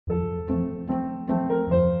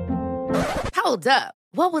Hold up.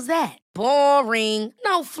 What was that? Boring.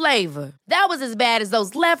 No flavor. That was as bad as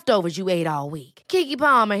those leftovers you ate all week. Keke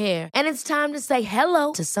Palmer here, and it's time to say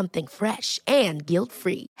hello to something fresh and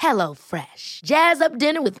guilt-free. Hello Fresh. Jazz up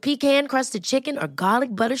dinner with pecan-crusted chicken or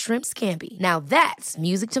garlic butter shrimp scampi. Now that's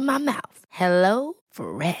music to my mouth. Hello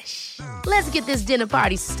Fresh. Let's get this dinner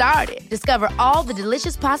party started. Discover all the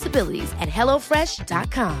delicious possibilities at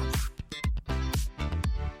hellofresh.com.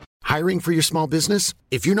 Hiring for your small business?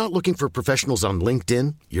 If you're not looking for professionals on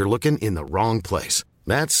LinkedIn, you're looking in the wrong place.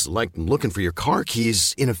 That's like looking for your car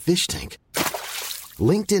keys in a fish tank.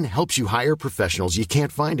 LinkedIn helps you hire professionals you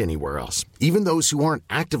can't find anywhere else, even those who aren't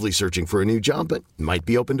actively searching for a new job but might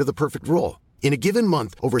be open to the perfect role. In a given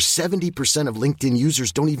month, over 70% of LinkedIn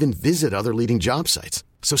users don't even visit other leading job sites.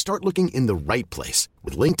 So start looking in the right place.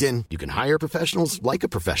 With LinkedIn, you can hire professionals like a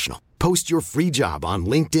professional. Post your free job on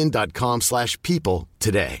linkedin.com/people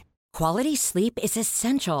today. Quality sleep is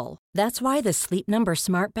essential. That's why the Sleep Number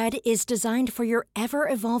Smart Bed is designed for your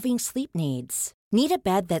ever-evolving sleep needs. Need a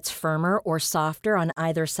bed that's firmer or softer on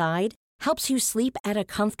either side? Helps you sleep at a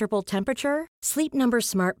comfortable temperature? Sleep Number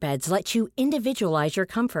Smart Beds let you individualize your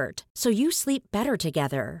comfort, so you sleep better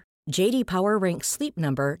together. J.D. Power ranks Sleep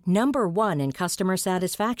Number number 1 in customer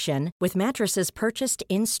satisfaction with mattresses purchased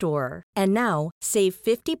in-store. And now, save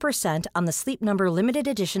 50% on the Sleep Number Limited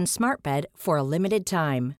Edition Smart Bed for a limited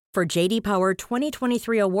time. For J.D. Power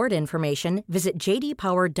 2023 award information, visit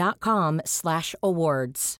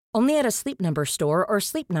jdpower.com/awards. Only at a Sleep Number store or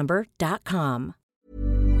sleepnumber.com.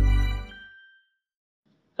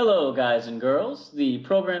 Hello, guys and girls. The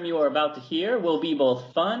program you are about to hear will be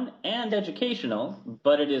both fun and educational,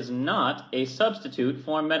 but it is not a substitute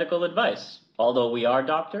for medical advice. Although we are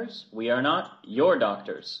doctors, we are not your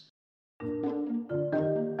doctors.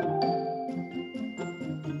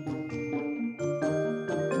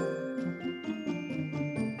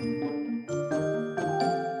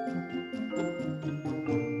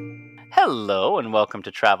 Hello and welcome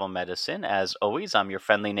to Travel Medicine. As always, I'm your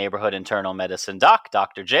friendly neighborhood internal medicine doc,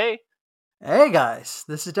 Dr. J. Hey guys,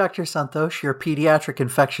 this is Dr. Santosh, your pediatric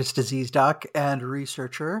infectious disease doc and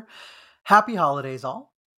researcher. Happy holidays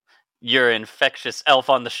all. Your infectious elf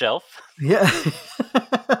on the shelf. Yeah.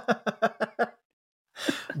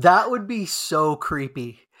 That would be so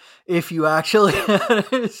creepy if you actually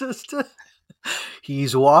it's just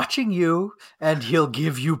he's watching you and he'll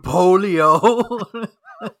give you polio.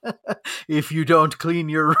 If you don't clean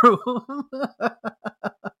your room.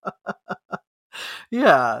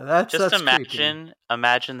 Yeah, that's imagine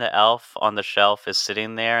the elf on the shelf is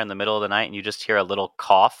sitting there in the middle of the night and you just hear a little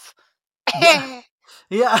cough.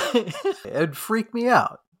 Yeah. It'd freak me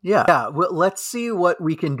out. Yeah. Well, let's see what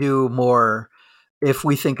we can do more if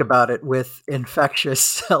we think about it with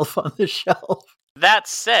infectious elf on the shelf. That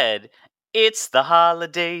said, it's the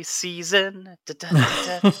holiday season. Da, da,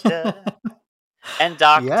 da, da, da. And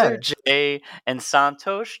Dr. J and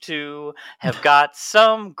Santosh too have got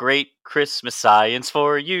some great Christmas science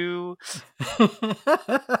for you.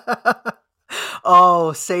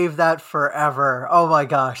 Oh, save that forever. Oh my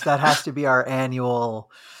gosh, that has to be our annual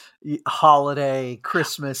holiday,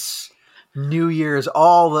 Christmas, New Year's,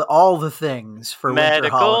 all the things for medical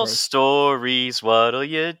winter holidays. Stories, what'll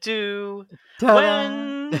you do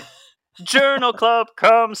when Journal Club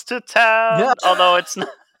comes to town? Yeah. Although it's not.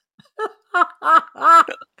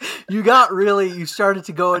 You started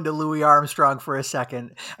to go into Louis Armstrong for a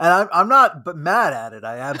second, and I'm not mad at it.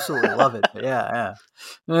 I absolutely love it. Yeah.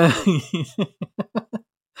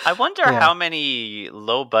 I wonder how many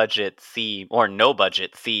low budget or no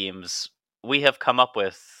budget themes we have come up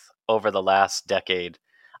with over the last decade.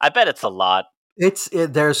 I bet it's a lot.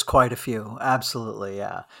 There's quite a few. Absolutely.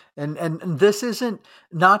 Yeah. And this isn't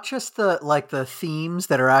not just the themes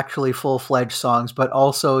that are actually full-fledged songs, but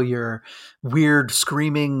also your weird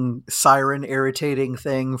screaming siren irritating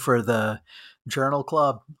thing for the Journal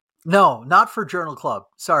Club. No, not for Journal Club.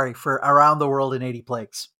 Sorry, for Around the World in 80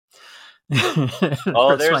 Plagues.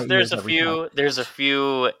 Oh, there's a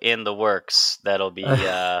few in the works that'll be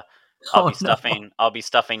I'll be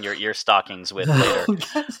stuffing your ear stockings with later.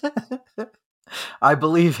 I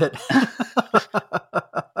believe it.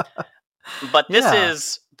 But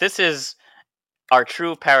this is our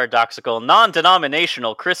true paradoxical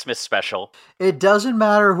non-denominational Christmas special. It doesn't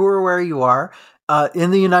matter who or where you are.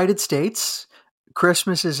 In the United States,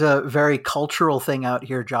 Christmas is a very cultural thing out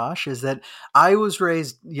here, Josh, is that I was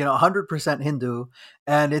raised, 100% Hindu,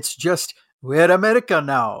 and it's just, we're America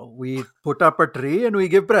now. We put up a tree and we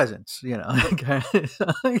give presents,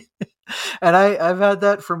 And I've had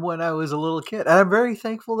that from when I was a little kid. And I'm very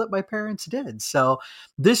thankful that my parents did. So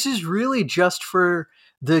this is really just for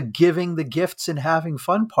the giving the gifts and having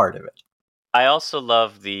fun part of it. I also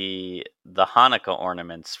love the Hanukkah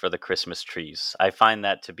ornaments for the Christmas trees. I find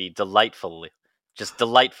that to be delightfully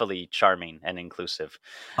charming and inclusive.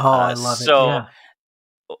 Oh, I love it. So Yeah.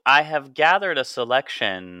 I have gathered a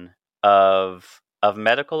selection of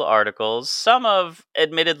medical articles, some of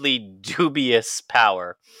admittedly dubious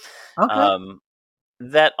power, Okay. um,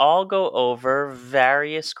 that all go over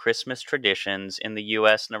various Christmas traditions in the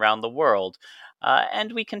U.S. and around the world,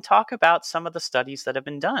 and we can talk about some of the studies that have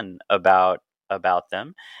been done about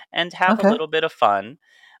them, and have a Okay. little bit of fun.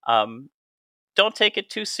 Um, don't take it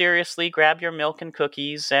too seriously. Grab your milk and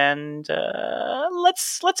cookies, and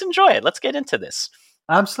let's enjoy it. Let's get into this.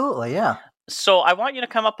 Absolutely. Yeah. So I want you to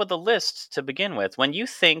come up with a list to begin with. When you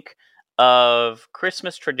think of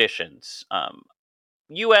Christmas traditions,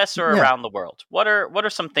 U.S. or Yeah. around the world, what are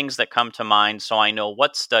some things that come to mind so I know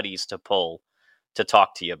what studies to pull to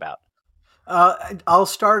talk to you about? I'll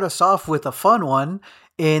start us off with a fun one.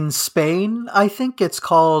 In Spain, I think it's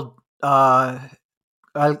called La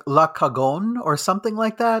Cagon or something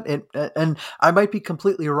like that. And I might be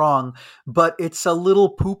completely wrong, but it's a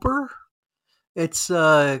little pooper. It's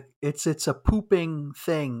a pooping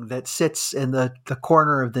thing that sits in the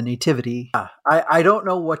corner of the nativity. I don't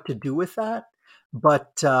know what to do with that,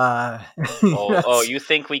 but Oh, yes, you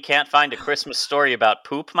think we can't find a Christmas story about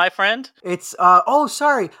poop, my friend? it's oh,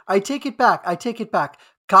 sorry, I take it back. I take it back.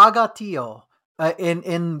 Cagatillo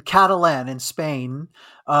in Catalan in Spain.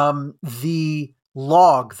 The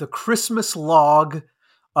Christmas log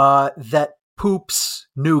that poops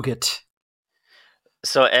nougat.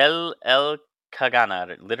 So El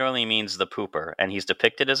Caganar literally means the pooper, and he's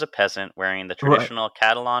depicted as a peasant wearing the Right. traditional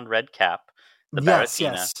Catalan red cap, the Yes.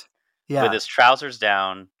 baratina, Yes. with Yeah. his trousers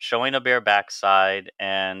down, showing a bare backside,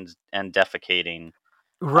 and defecating.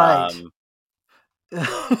 Right. Um,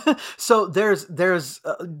 So there's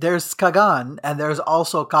Kagan and there's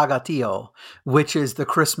also Cagatillo, which is the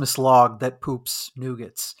Christmas log that poops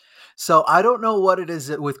nougats. So I don't know what it is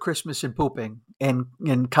with Christmas and pooping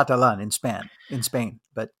in Catalan in Spain,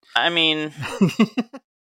 but I mean,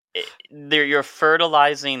 you're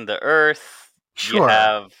fertilizing the earth. You sure.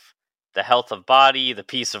 have the health of body, the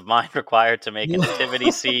peace of mind required to make a Yeah.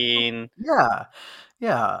 nativity scene. Yeah.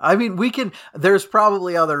 Yeah. I mean, we can. There's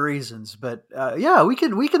probably other reasons, but yeah, we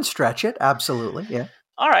can stretch it. Absolutely. Yeah.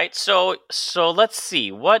 All right, so let's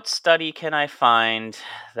see. What study can I find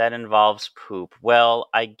that involves poop? Well,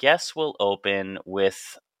 I guess we'll open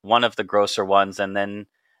with one of the grosser ones and then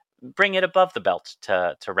bring it above the belt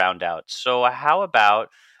to round out. So how about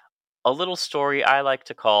a little story I like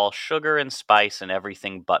to call Sugar and Spice and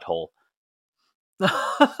Everything Butthole?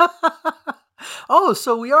 Oh,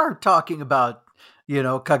 so we are talking about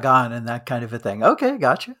Kagan and that kind of a thing. Okay,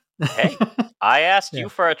 gotcha. Hey, I asked Yeah. you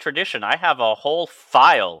for a tradition. I have a whole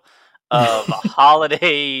file of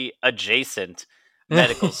holiday adjacent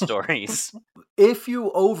medical stories. If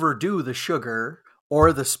you overdo the sugar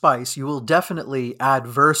or the spice, you will definitely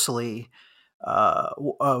adversely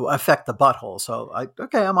affect the butthole. So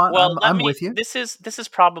okay, I'm on. Well, I'm with you. this is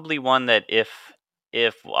probably one that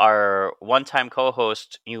if our one-time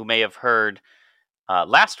co-host you may have heard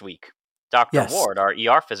last week, Dr. Yes. Ward, our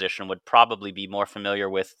ER physician, would probably be more familiar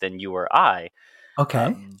with than you or I.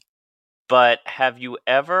 Okay. But have you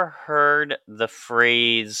ever heard the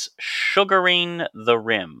phrase sugaring the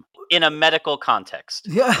rim in a medical context?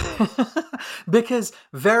 Yeah, because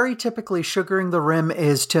very typically sugaring the rim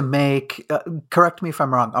is to make, correct me if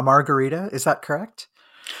I'm wrong, a margarita. Is that correct?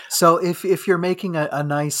 So if you're making a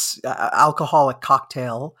nice alcoholic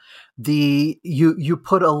cocktail, you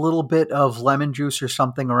put a little bit of lemon juice or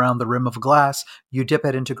something around the rim of a glass, you dip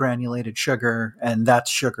it into granulated sugar, and that's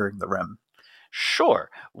sugaring the rim. Sure.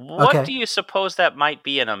 What Okay. do you suppose that might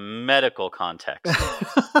be in a medical context?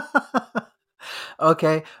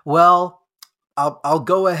 Okay. Well, I'll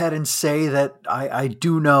go ahead and say that I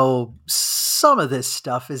do know some of this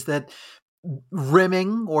stuff is that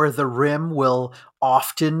rimming or the rim will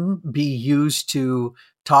often be used to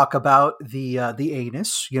talk about the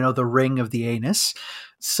anus, the ring of the anus.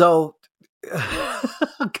 So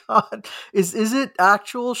God, is it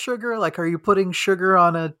actual sugar? Like, are you putting sugar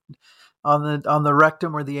on the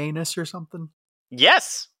rectum or the anus or something?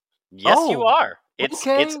 Yes. Yes, you Oh, are. It's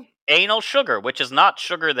okay. anal sugar, which is not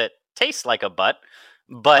sugar that tastes like a butt,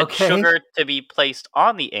 but Okay. sugar to be placed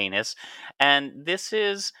on the anus. And this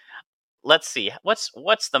is, let's see,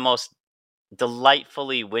 what's the most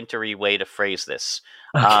delightfully wintry way to phrase this?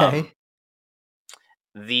 Um, Okay.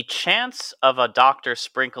 the chance of a doctor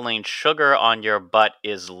sprinkling sugar on your butt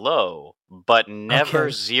is low, but never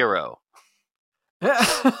Okay. zero.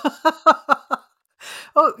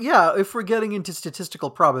 Oh, yeah, if we're getting into statistical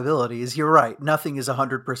probabilities, you're right. Nothing is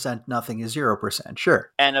 100%, nothing is 0%.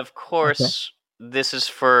 Sure. And of Okay. course, this is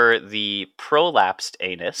for the prolapsed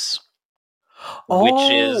anus, which Oh,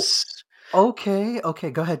 is okay.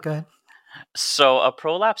 Okay, go ahead, go ahead. so a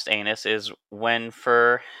prolapsed anus is when,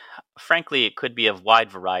 for frankly, it could be a wide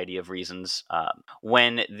variety of reasons.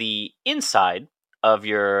 When the inside of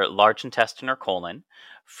your large intestine or colon,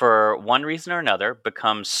 for one reason or another,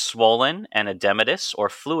 becomes swollen and edematous or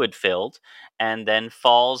fluid filled, and then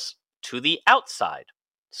falls to the outside.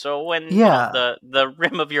 So when Yeah. the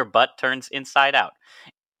rim of your butt turns inside out,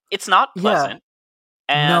 it's not Yeah. pleasant,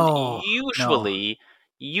 and No. No.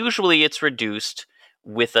 usually it's reduced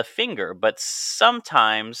with a finger, but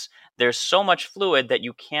sometimes there's so much fluid that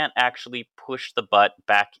you can't actually push the butt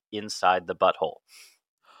back inside the butthole.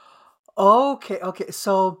 Okay, okay.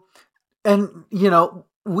 So, and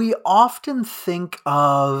we often think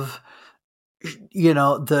of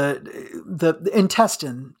the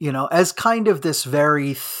intestine, as kind of this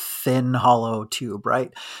very thin hollow tube,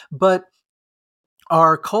 right? But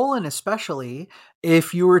our colon, especially,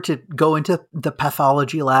 if you were to go into the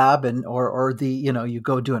pathology lab and or the you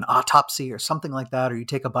go do an autopsy or something like that, or you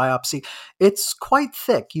take a biopsy, it's quite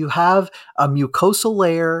thick. You have a mucosal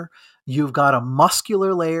layer, you've got a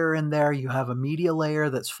muscular layer in there, you have a media layer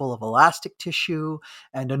that's full of elastic tissue,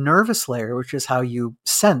 and a nervous layer, which is how you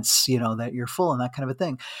sense that you're full and that kind of a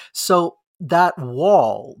thing. So that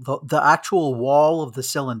wall, the actual wall of the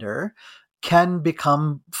cylinder, can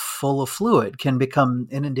become full of fluid, can become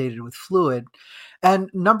inundated with fluid. And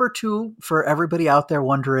number two, for everybody out there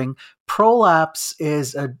wondering, prolapse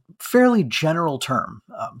is a fairly general term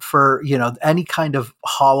for any kind of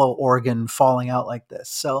hollow organ falling out like this.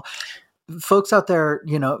 So folks out there,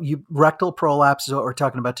 rectal prolapse is what we're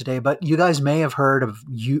talking about today, but you guys may have heard of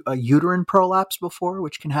a uterine prolapse before,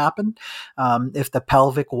 which can happen if the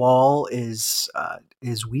pelvic wall is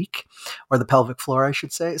weak, or the pelvic floor, I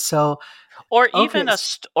should say. So, Or okay. even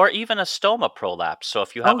or even a stoma prolapse. So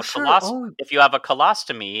if you have Oh, sure. Oh, if you have a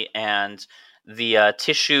colostomy and the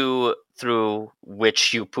tissue through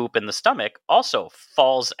which you poop in the stomach also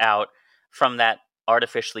falls out from that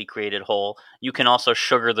artificially created hole, you can also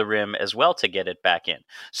sugar the rim as well to get it back in.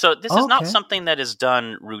 So this is not okay. something that is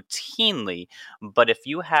done routinely, but if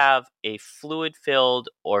you have a fluid filled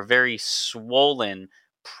or very swollen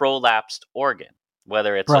prolapsed organ,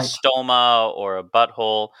 whether it's a Right. stoma or a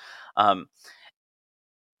butthole, um,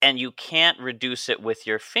 and you can't reduce it with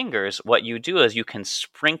your fingers, what you do is you can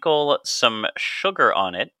sprinkle some sugar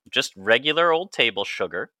on it, just regular old table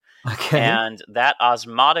sugar, Okay. and that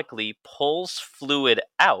osmotically pulls fluid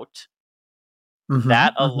out. Mm-hmm.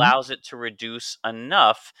 That Mm-hmm. allows it to reduce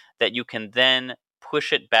enough that you can then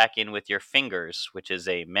push it back in with your fingers, which is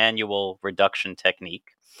a manual reduction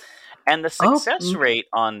technique. And the Oh, success rate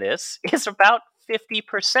on this is about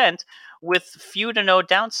 50% with few to no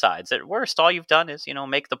downsides. At worst, all you've done is,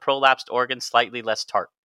 make the prolapsed organ slightly less tart.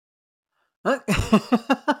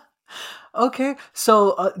 okay.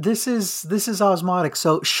 So this is osmotic.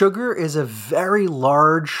 So sugar is a very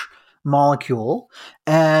large molecule,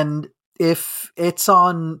 and if it's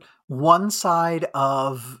on one side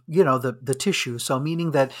of the tissue, so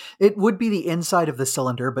meaning that it would be the inside of the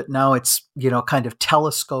cylinder, but now it's kind of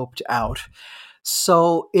telescoped out.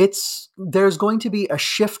 So there's going to be a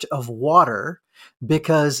shift of water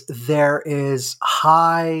because there is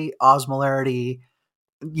high osmolarity,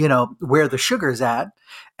 where the sugar's at,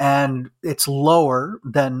 and it's lower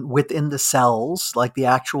than within the cells, like the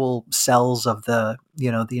actual cells of the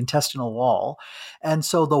intestinal wall. And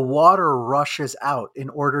so the water rushes out in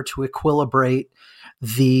order to equilibrate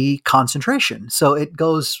the concentration. So it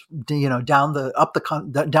goes, down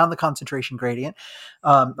the concentration gradient,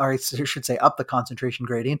 or I should say up the concentration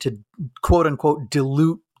gradient to quote unquote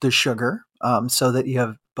dilute the sugar, so that you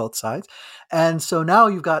have both sides. And so now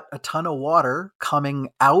you've got a ton of water coming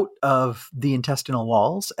out of the intestinal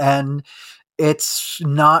walls, and it's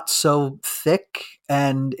not so thick,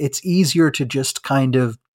 and it's easier to just kind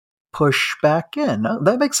of push back in.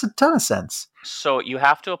 That makes a ton of sense. So you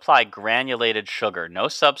have to apply granulated sugar, no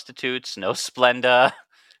substitutes, no Splenda,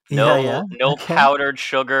 Yeah, yeah. no Okay. powdered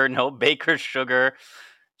sugar, no baker's sugar,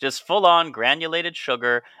 just full on granulated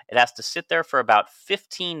sugar. It has to sit there for about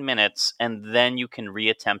 15 minutes and then you can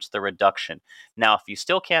reattempt the reduction. Now, if you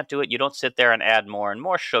still can't do it, you don't sit there and add more and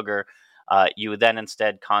more sugar. You then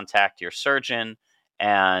instead contact your surgeon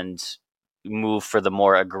and move for the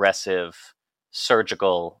more aggressive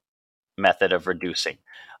surgical method of reducing.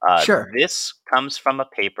 Sure. This comes from a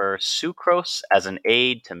paper, Sucrose as an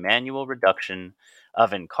Aid to Manual Reduction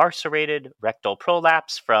of incarcerated rectal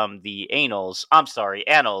prolapse from the annals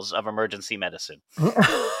of emergency medicine.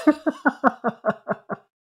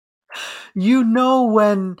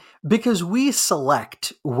 Because we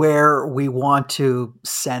select where we want to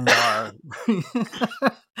send our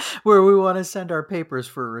papers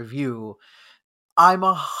for review. I'm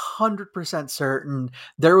 100% certain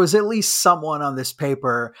there was at least someone on this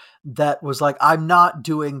paper that was like, I'm not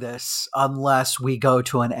doing this unless we go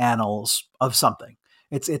to an annals of something.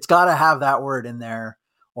 It's got to have that word in there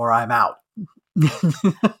or I'm out.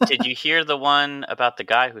 Did you hear the one about the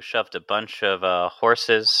guy who shoved a bunch of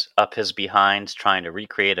horses up his behind trying to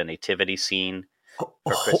recreate a nativity scene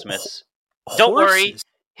for Christmas? Don't worry,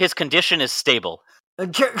 his condition is stable.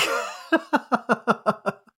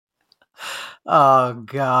 Oh,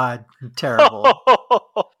 God. Terrible.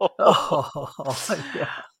 Yeah.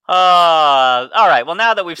 All right. Well,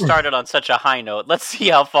 now that we've started on such a high note, let's see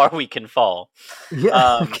how far we can fall.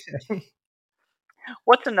 Yeah. Okay.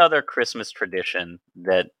 What's another Christmas tradition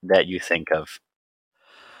that you think of?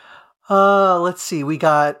 Let's see. We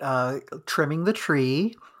got trimming the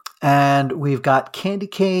tree, and we've got candy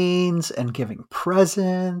canes and giving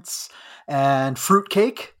presents and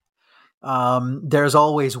fruitcake. There's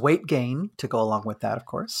always weight gain to go along with that, of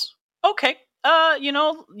course. Okay.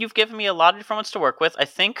 You've given me a lot of different ones to work with. I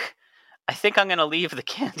think I'm going to leave the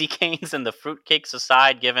candy canes and the fruitcakes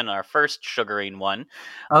aside, given our first sugaring one.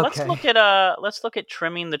 Okay. Let's look at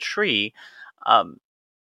trimming the tree.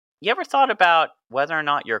 You ever thought about whether or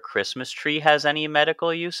not your Christmas tree has any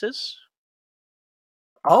medical uses?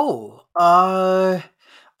 Oh,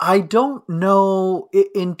 I don't know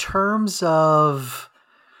in terms of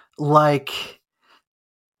like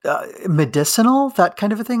medicinal, that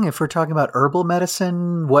kind of a thing. If we're talking about herbal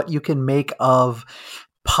medicine, what you can make of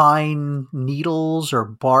pine needles or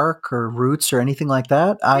bark or roots or anything like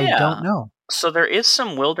that, I don't know. So there is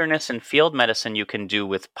some wilderness and field medicine you can do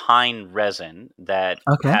with pine resin that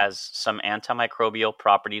has some antimicrobial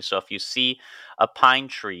properties. So if you see a pine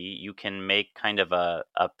tree, you can make kind of a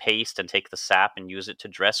paste and take the sap and use it to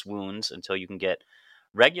dress wounds until you can get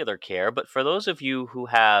regular care. But for those of you who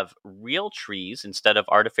have real trees instead of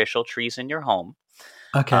artificial trees in your home,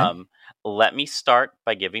 let me start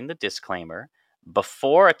by giving the disclaimer.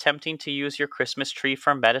 Before attempting to use your Christmas tree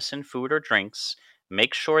for medicine, food, or drinks,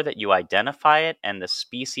 make sure that you identify it and the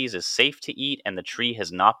species is safe to eat and the tree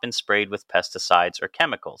has not been sprayed with pesticides or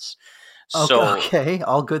chemicals. Okay,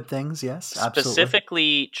 all good things, yes, absolutely.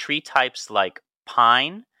 Specifically, tree types like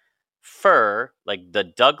pine, fir, like the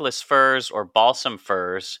Douglas firs or balsam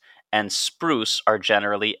firs, and spruce are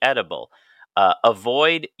generally edible.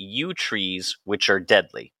 Avoid yew trees, which are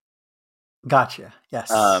deadly. Gotcha.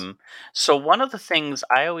 Yes. So one of the things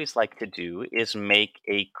I always like to do is make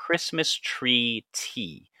a Christmas tree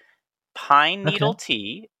tea. Pine needle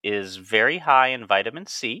tea is very high in vitamin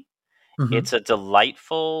C. Mm-hmm. It's a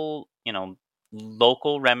delightful,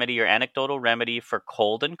 local remedy or anecdotal remedy for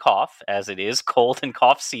cold and cough, as it is cold and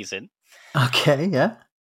cough season. Okay, yeah.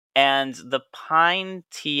 And the pine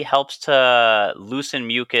tea helps to loosen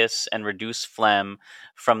mucus and reduce phlegm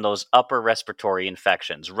from those upper respiratory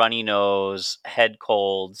infections, runny nose, head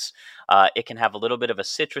colds. It can have a little bit of a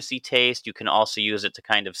citrusy taste. You can also use it to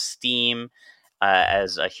kind of steam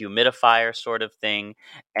as a humidifier sort of thing.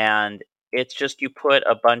 And it's just you put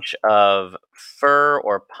a bunch of fir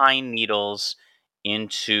or pine needles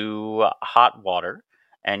into hot water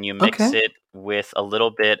and you mix it with a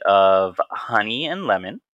little bit of honey and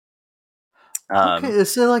lemon.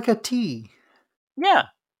 Is it like a tea? Yeah.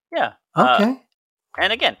 Okay.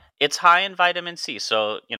 And again, it's high in vitamin C.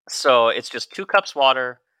 So it's just 2 cups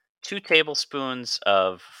water, 2 tablespoons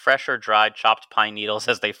of fresh or dried chopped pine needles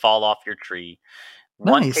as they fall off your tree,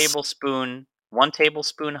 nice. 1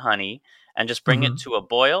 tablespoon honey, and just bring it to a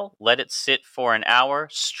boil. Let it sit for an hour.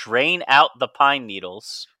 Strain out the pine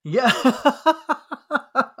needles. Yeah.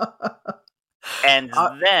 And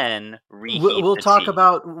then reheat We'll the talk tea.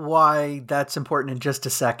 about why that's important in just a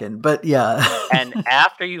second, but yeah. And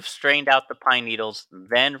after you've strained out the pine needles,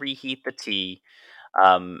 then reheat the tea.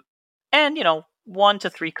 And, 1 to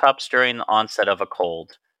 3 cups during the onset of a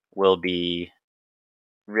cold will be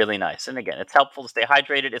really nice. And again, it's helpful to stay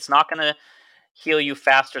hydrated. It's not going to heal you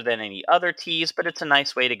faster than any other teas, but it's a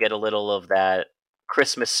nice way to get a little of that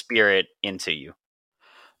Christmas spirit into you.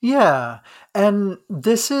 Yeah, and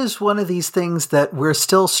this is one of these things that we're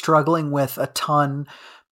still struggling with a ton.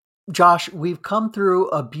 Josh, we've come through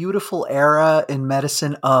a beautiful era in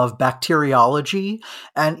medicine of bacteriology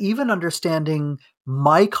and even understanding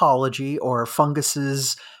mycology or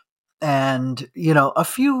funguses and, a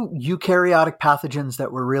few eukaryotic pathogens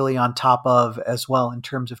that we're really on top of as well in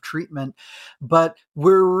terms of treatment. But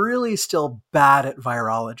we're really still bad at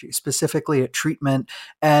virology, specifically at treatment.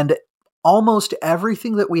 And almost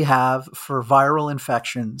everything that we have for viral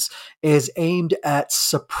infections is aimed at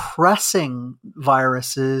suppressing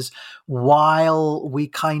viruses while we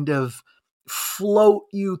kind of float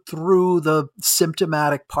you through the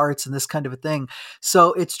symptomatic parts and this kind of a thing.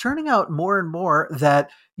 So it's turning out more and more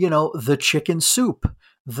that, the chicken soup,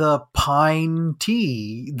 the pine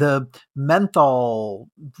tea, the menthol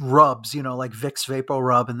rubs, like Vicks Vapor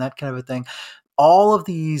Rub and that kind of a thing, all of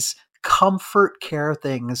these comfort care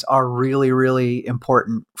things are really, really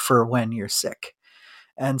important for when you're sick.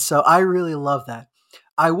 And so I really love that.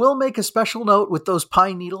 I will make a special note with those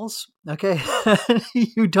pine needles. Okay.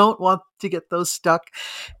 You don't want to get those stuck.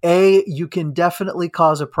 You can definitely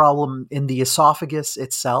cause a problem in the esophagus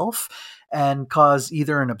itself and cause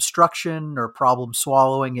either an obstruction or problem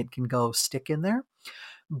swallowing. It can go stick in there.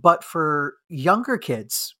 But for younger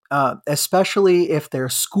kids, especially if they're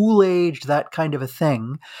school aged, that kind of a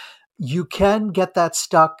thing, you can get that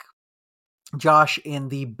stuck, Josh, in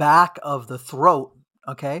the back of the throat,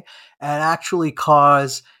 okay, and actually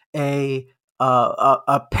cause a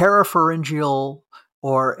parapharyngeal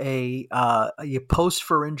or a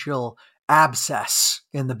postpharyngeal abscess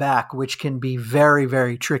in the back, which can be very,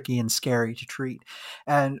 very tricky and scary to treat.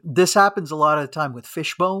 And this happens a lot of the time with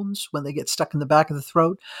fish bones when they get stuck in the back of the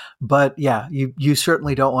throat. But yeah, you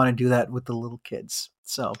certainly don't want to do that with the little kids.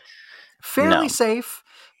 So fairly safe.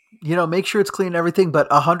 Make sure it's clean and everything, but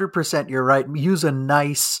 100% you're right. Use a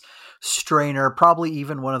nice strainer, probably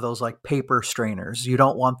even one of those like paper strainers. You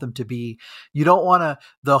don't want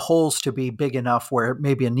the holes to be big enough where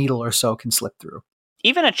maybe a needle or so can slip through.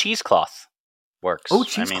 Even a cheesecloth works. Oh,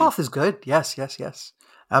 cheesecloth is good. Yes.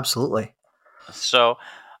 Absolutely. So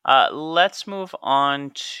let's move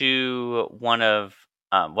on to one of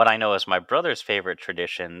what I know is my brother's favorite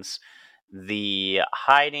traditions, the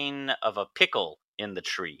hiding of a pickle in the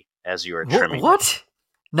tree as you are trimming. What?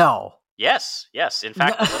 No. Yes. In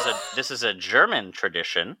fact, this is a German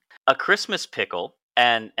tradition. A Christmas pickle,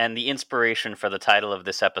 and the inspiration for the title of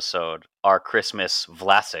this episode are Christmas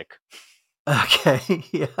Vlasic. Okay.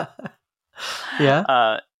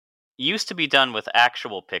 Yeah. Used to be done with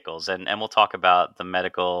actual pickles, and we'll talk about the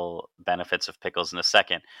medical benefits of pickles in a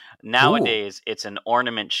second. Nowadays, It's an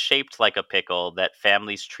ornament shaped like a pickle that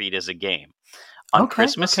families treat as a game. On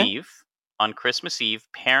Christmas Eve,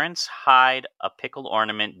 parents hide a pickle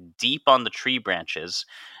ornament deep on the tree branches,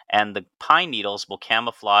 and the pine needles will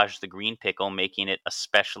camouflage the green pickle, making it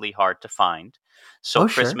especially hard to find. So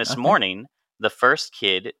Christmas morning, the first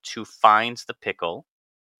kid to find the pickle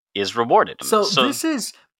is rewarded. So this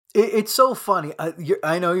is... It's so funny.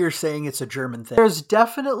 I know you're saying it's a German thing.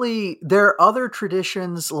 There are other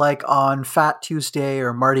traditions like on Fat Tuesday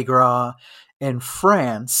or Mardi Gras in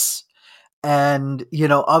France and,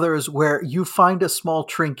 others where you find a small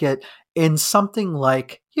trinket in something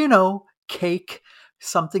like, cake,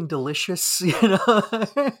 something delicious,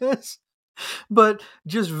 but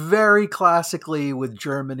just very classically with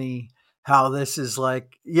Germany, how this is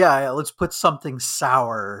like, let's put something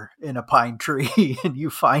sour in a pine tree and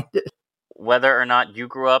you find it. Whether or not you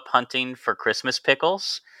grew up hunting for Christmas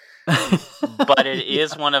pickles, but it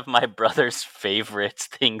is one of my brother's favorite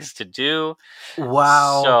things to do.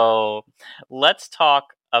 Wow. So let's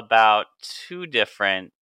talk about two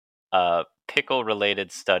different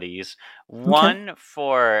pickle-related studies. One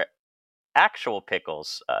for actual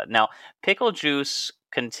pickles. Now, pickle juice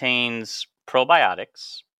contains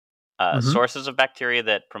probiotics, sources of bacteria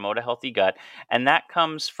that promote a healthy gut, and that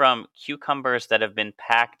comes from cucumbers that have been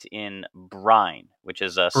packed in brine, which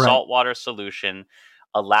is a saltwater solution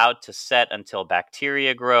allowed to set until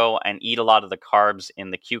bacteria grow and eat a lot of the carbs in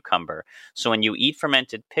the cucumber. So when you eat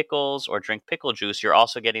fermented pickles or drink pickle juice, you're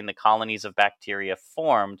also getting the colonies of bacteria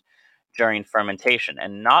formed during fermentation.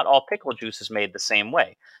 And not all pickle juice is made the same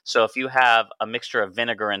way. So if you have a mixture of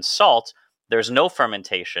vinegar and salt, there's no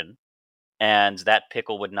fermentation, and that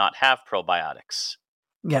pickle would not have probiotics.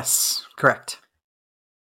 Yes, correct.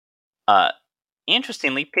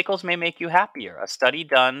 Interestingly, pickles may make you happier. A study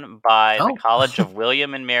done by the College of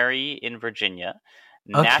William and Mary in Virginia.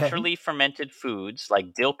 Naturally fermented foods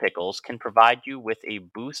like dill pickles can provide you with a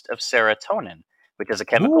boost of serotonin, which is a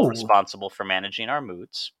chemical responsible for managing our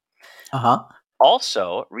moods.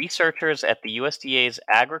 Also, researchers at the USDA's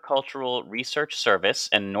Agricultural Research Service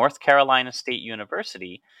and North Carolina State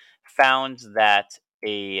University found that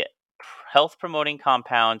a health-promoting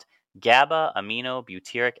compound, GABA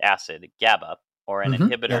aminobutyric acid, GABA, or an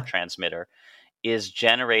inhibitor transmitter, is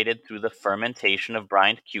generated through the fermentation of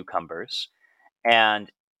brined cucumbers.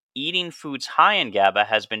 And eating foods high in GABA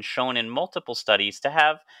has been shown in multiple studies to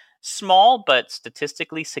have small but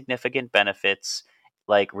statistically significant benefits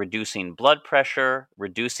like reducing blood pressure,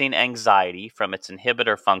 reducing anxiety from its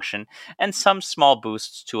inhibitor function, and some small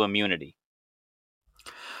boosts to immunity.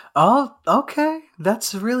 Oh, okay.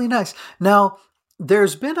 That's really nice. Now,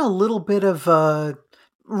 there's been a little bit of a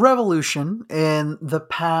revolution in the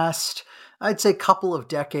past, I'd say, couple of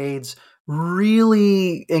decades,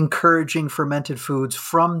 really encouraging fermented foods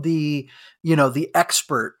from the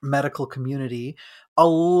expert medical community. A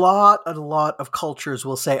lot of cultures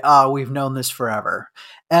will say, we've known this forever.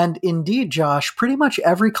 And indeed, Josh, pretty much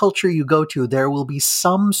every culture you go to, there will be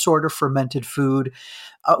some sort of fermented food.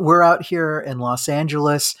 We're out here in Los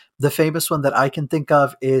Angeles. The famous one that I can think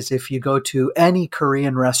of is if you go to any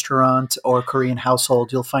Korean restaurant or Korean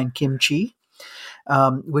household, you'll find kimchi,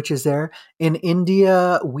 which is there. In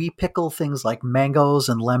India, we pickle things like mangoes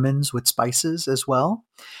and lemons with spices as well.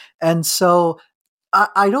 And so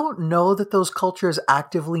I don't know that those cultures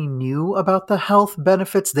actively knew about the health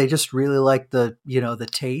benefits. They just really like the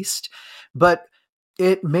taste. But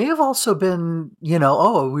it may have also been, we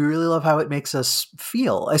really love how it makes us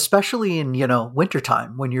feel, especially in,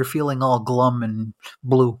 wintertime when you're feeling all glum and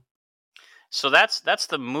blue. So that's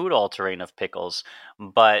the mood altering of pickles.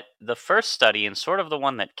 But the first study, and sort of the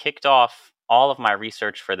one that kicked off all of my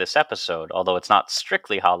research for this episode, although it's not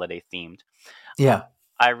strictly holiday themed. Yeah.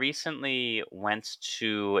 I recently went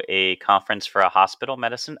to a conference for a hospital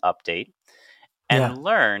medicine update and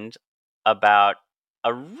learned about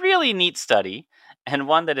a really neat study, and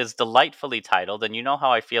one that is delightfully titled. And you know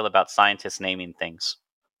how I feel about scientists naming things.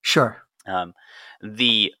 Sure.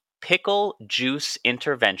 The Pickle Juice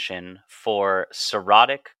Intervention for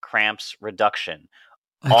Cirrhotic Cramps Reduction,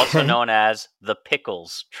 also known as the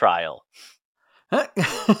Pickles Trial.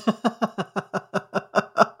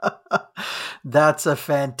 That's a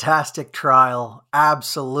fantastic trial.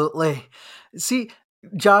 Absolutely. See,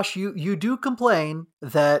 Josh, you do complain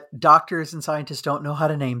that doctors and scientists don't know how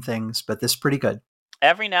to name things, but this is pretty good.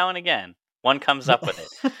 Every now and again, one comes up with it.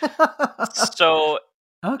 So,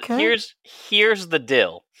 here's the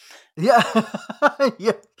dill. Yeah.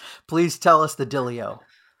 Yeah. Please tell us the dillio.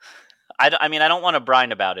 I mean, I don't want to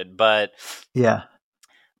brine about it, but yeah,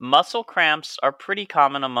 muscle cramps are pretty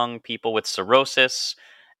common among people with cirrhosis.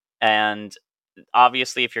 And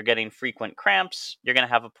obviously, if you're getting frequent cramps, you're going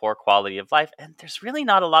to have a poor quality of life. And there's really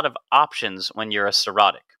not a lot of options when you're a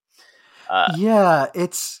cirrhotic.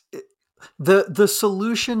 It's the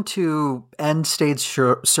solution to end-stage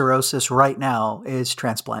cirrhosis right now is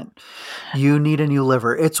transplant. You need a new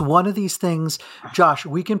liver. It's one of these things, Josh,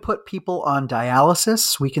 we can put people on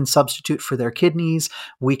dialysis. We can substitute for their kidneys.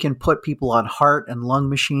 We can put people on heart and lung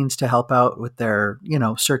machines to help out with their,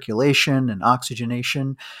 circulation and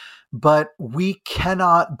oxygenation. But we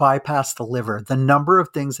cannot bypass the liver. The number of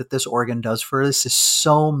things that this organ does for us is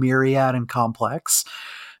so myriad and complex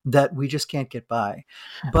that we just can't get by.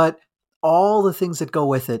 But all the things that go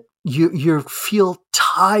with it, you feel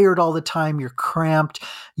tired all the time, you're cramped,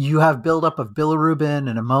 you have buildup of bilirubin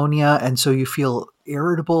and ammonia, and so you feel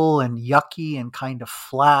irritable and yucky and kind of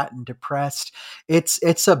flat and depressed.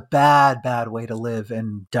 It's a bad way to live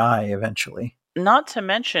and die eventually. Not to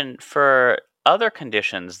mention, for other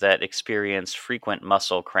conditions that experience frequent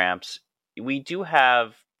muscle cramps, we do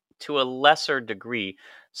have, to a lesser degree,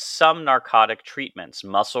 some narcotic treatments,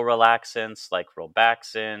 muscle relaxants like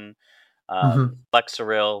Robaxin,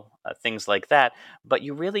 Flexeril, things like that. But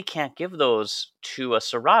you really can't give those to a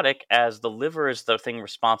cirrhotic, as the liver is the thing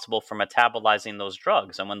responsible for metabolizing those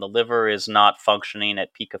drugs. And when the liver is not functioning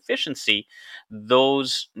at peak efficiency,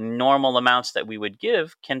 those normal amounts that we would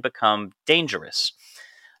give can become dangerous.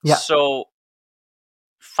 Yeah. So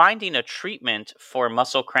finding a treatment for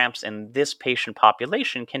muscle cramps in this patient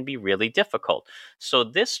population can be really difficult. So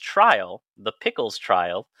this trial, the Pickles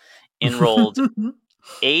trial, enrolled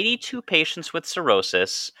 82 patients with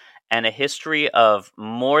cirrhosis and a history of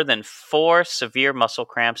more than 4 severe muscle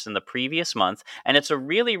cramps in the previous month. And it's a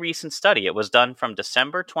really recent study. It was done from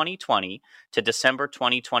December 2020 to December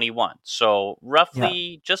 2021. So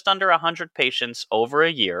roughly just under 100 patients over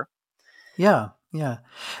a year. Yeah. Yeah.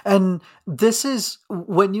 And this is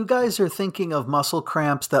when you guys are thinking of muscle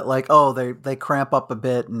cramps that they cramp up a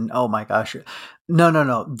bit and oh my gosh.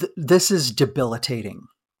 No. This is debilitating.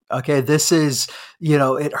 Okay. This is,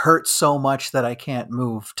 it hurts so much that I can't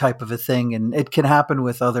move type of a thing. And it can happen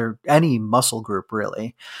with any muscle group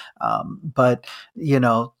really. But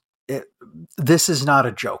this is not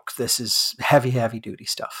a joke. This is heavy duty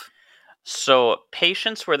stuff. So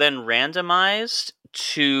patients were then randomized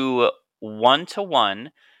to 1-to-1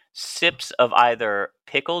 sips of either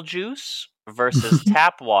pickle juice versus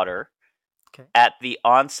tap water at the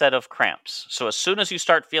onset of cramps. So as soon as you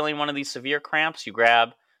start feeling one of these severe cramps, you grab,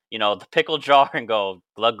 the pickle jar and go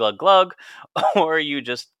glug, glug, glug, or you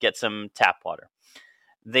just get some tap water.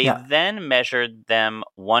 They then measured them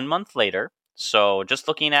 1 month later. So just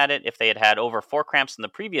looking at it, if they had over 4 cramps in the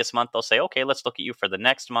previous month, they'll say, okay, let's look at you for the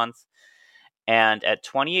next month. And at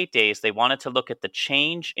 28 days, they wanted to look at the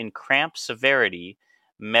change in cramp severity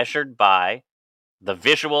measured by the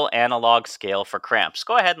visual analog scale for cramps.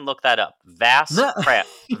 Go ahead and look that up. VAS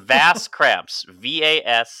cramps.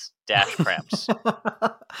 VAS cramps.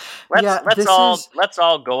 Let's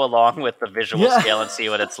all go along with the visual scale and see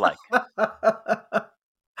what it's like.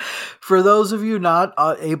 For those of you not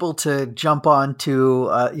able to jump onto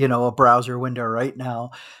a browser window right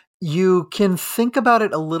now, you can think about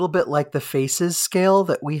it a little bit like the FACES scale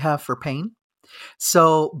that we have for pain.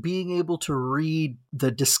 So being able to read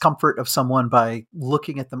the discomfort of someone by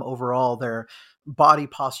looking at them overall, their body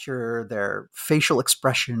posture, their facial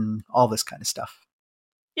expression, all this kind of stuff.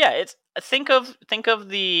 Yeah, it's think of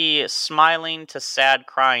the smiling to sad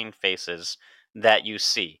crying faces that you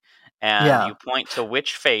see, and you point to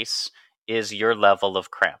which face is your level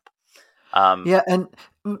of cramp. And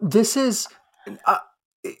this is.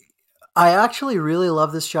 I actually really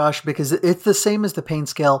love this, Josh, because it's the same as the pain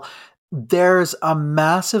scale. There's a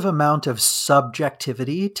massive amount of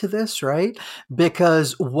subjectivity to this, right?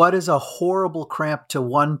 Because what is a horrible cramp to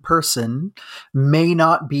one person may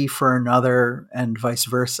not be for another, and vice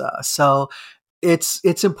versa. So it's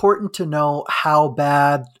important to know how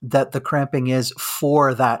bad that the cramping is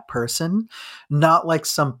for that person, not like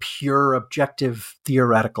some pure objective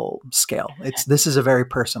theoretical scale. This is a very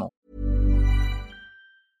personal.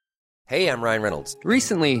 Hey, I'm Ryan Reynolds.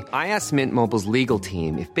 Recently, I asked Mint Mobile's legal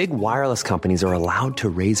team if big wireless companies are allowed to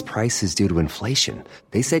raise prices due to inflation.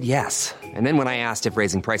 They said yes. And then when I asked if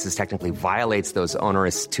raising prices technically violates those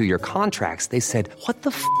onerous 2-year contracts, they said, "What the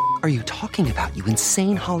f*** are you talking about, you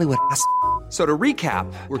insane Hollywood ass?" So to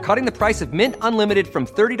recap, we're cutting the price of Mint Unlimited from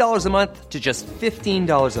 $30 a month to just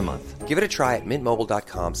 $15 a month. Give it a try at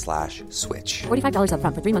mintmobile.com/switch. $45 up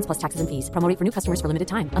front for 3 months plus taxes and fees. Promo rate for new customers for limited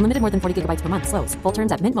time. Unlimited more than 40 gigabytes per month. Slows full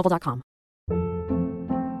terms at mintmobile.com.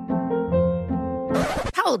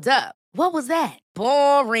 Hold up. What was that?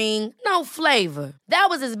 Boring. No flavor. That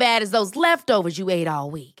was as bad as those leftovers you ate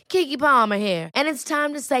all week. Keke Palmer here, and it's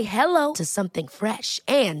time to say hello to something fresh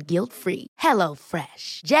and guilt-free.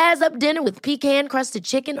 HelloFresh. Jazz up dinner with pecan-crusted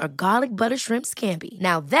chicken or garlic butter shrimp scampi.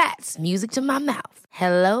 Now that's music to my mouth.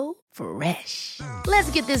 HelloFresh.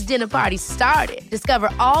 Let's get this dinner party started. Discover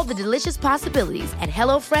all the delicious possibilities at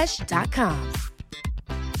HelloFresh.com.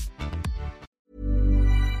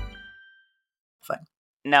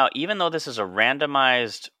 Now, even though this is a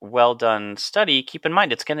randomized, well-done study, keep in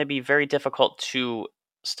mind it's going to be very difficult to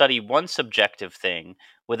study one subjective thing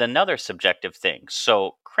with another subjective thing.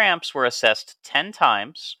 So cramps were assessed 10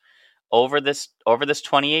 times over this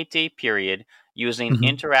 28-day period using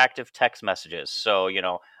interactive text messages. So,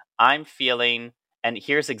 I'm feeling, and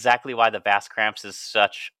here's exactly why the VAS cramps is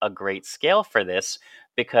such a great scale for this,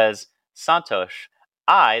 because Santosh,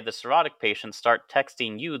 I, the cirrhotic patient, start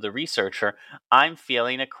texting you, the researcher, I'm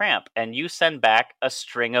feeling a cramp, and you send back a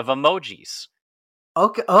string of emojis.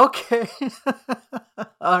 Okay.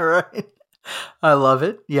 All right. I love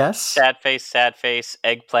it. Yes. Sad face,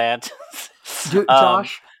 eggplant. Dude,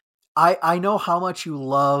 Josh, I know how much you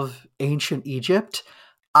love ancient Egypt.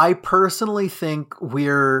 I personally think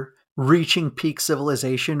we're reaching peak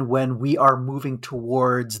civilization when we are moving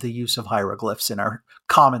towards the use of hieroglyphs in our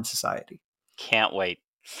common society. Can't wait.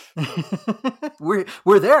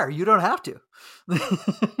 We're there. You don't have to.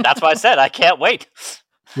 That's why I said I can't wait.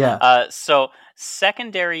 Yeah. So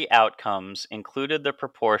secondary outcomes included the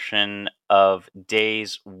proportion of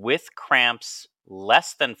days with cramps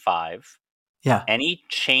less than 5. Yeah. Any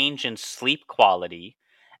change in sleep quality,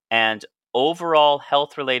 and overall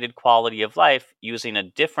health-related quality of life using a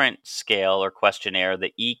different scale or questionnaire,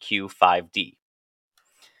 the EQ-5D.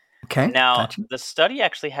 Okay. Now, gotcha. The study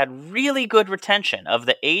actually had really good retention. Of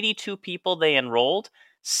the 82 people they enrolled,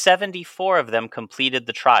 74 of them completed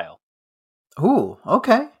the trial. Ooh,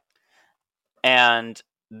 okay. And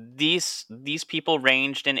these people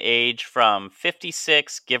ranged in age from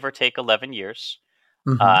 56, give or take 11 years,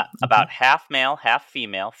 about half male, half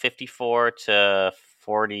female, 54 to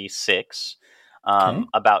 46.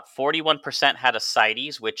 About 41% had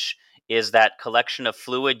ascites, which is that collection of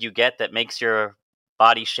fluid you get that makes your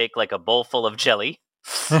body shake like a bowl full of jelly.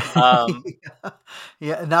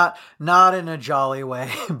 Yeah, not in a jolly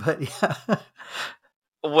way, but yeah.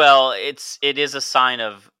 Well, it is a sign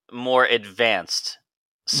of more advanced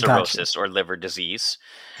cirrhosis or liver disease.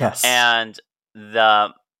 Yes. And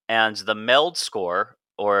the MELD score,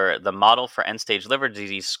 or the Model for End-Stage Liver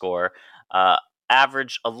Disease score,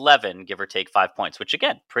 average 11, give or take 5 points, which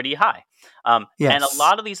again, pretty high. And a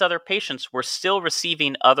lot of these other patients were still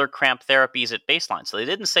receiving other cramp therapies at baseline. So they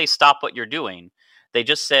didn't say stop what you're doing. They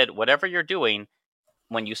just said, whatever you're doing,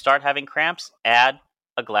 when you start having cramps, add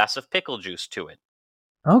a glass of pickle juice to it.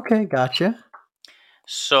 Okay, gotcha.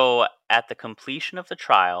 So at the completion of the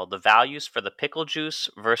trial, the values for the pickle juice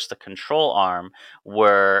versus the control arm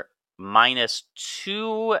were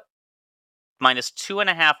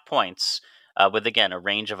 -2.5 points, with, again, a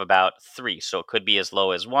range of about 3. So it could be as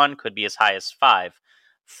low as 1, could be as high as 5.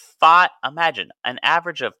 Imagine an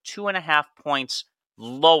average of 2.5 points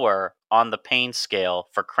lower on the pain scale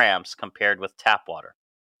for cramps compared with tap water.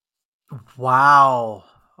 Wow.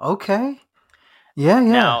 Okay. Yeah,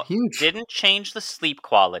 Now, huge. Didn't change the sleep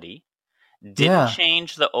quality, didn't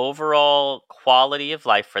change the overall quality of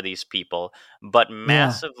life for these people, but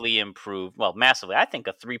massively improved. Well, massively. I think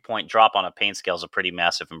a 3-point drop on a pain scale is a pretty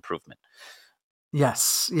massive improvement.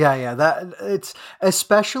 Yes. Yeah. That it's,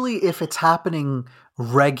 especially if it's happening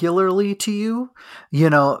regularly to you,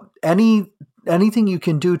 anything you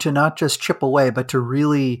can do to not just chip away, but to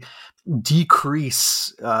really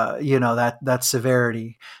decrease, that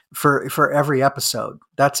severity for every episode.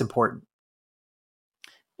 That's important.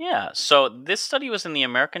 Yeah. So this study was in the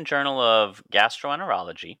American Journal of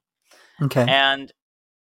Gastroenterology. Okay. And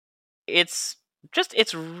it's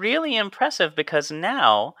really impressive because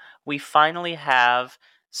now we finally have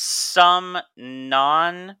some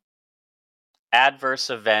non-adverse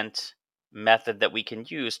event method that we can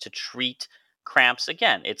use to treat cramps.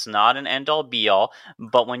 Again, it's not an end-all be-all,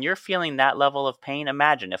 but when you're feeling that level of pain,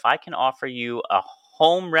 imagine if I can offer you a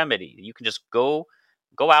home remedy. You can just go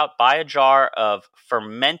out, buy a jar of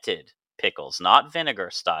fermented pickles, not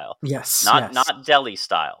vinegar style. Yes. Not deli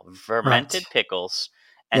style, fermented Right. pickles,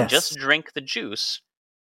 and just drink the juice.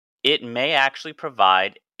 It may actually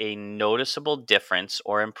provide a noticeable difference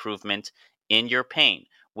or improvement in your pain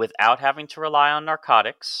without having to rely on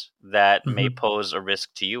narcotics that may pose a risk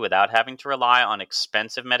to you, without having to rely on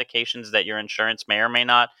expensive medications that your insurance may or may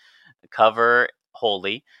not cover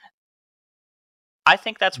wholly. I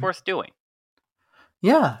think that's worth doing.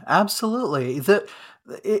 Yeah, absolutely.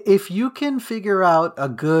 If you can figure out a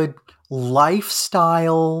good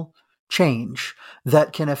lifestyle change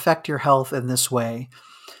that can affect your health in this way,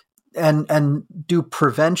 and do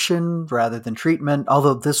prevention rather than treatment,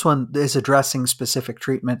 although this one is addressing specific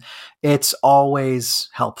treatment, it's always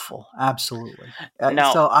helpful. Absolutely.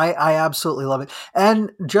 So I absolutely love it.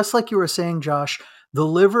 And just like you were saying, Josh, the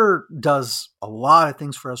liver does a lot of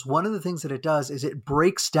things for us. One of the things that it does is it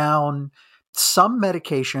breaks down some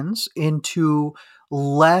medications into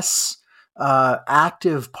less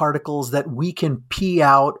active particles that we can pee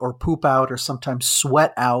out or poop out or sometimes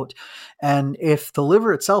sweat out. And if the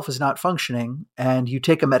liver itself is not functioning and you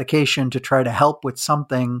take a medication to try to help with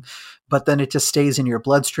something, but then it just stays in your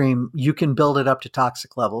bloodstream, you can build it up to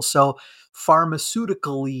toxic levels. So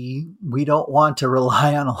pharmaceutically, we don't want to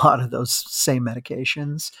rely on a lot of those same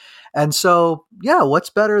medications. And so, what's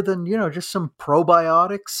better than, just some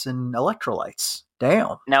probiotics and electrolytes?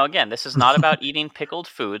 Damn. Now, again, this is not about eating pickled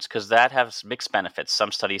foods, because that has mixed benefits.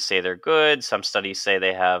 Some studies say they're good. Some studies say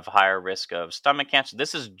they have higher risk of stomach cancer.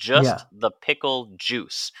 This is just the pickle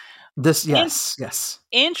juice. Yes.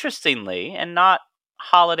 Interestingly, and not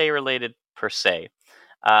holiday related per se,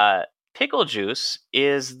 pickle juice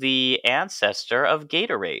is the ancestor of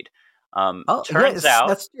Gatorade. Turns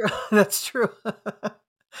out that's true.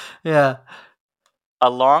 Yeah.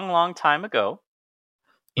 A long, long time ago,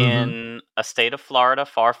 in a state of Florida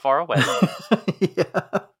far, far away.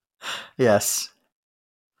 Yes.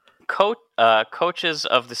 Coaches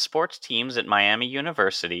of the sports teams at Miami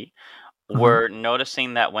University were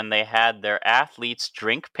noticing that when they had their athletes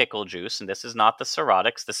drink pickle juice, and this is not the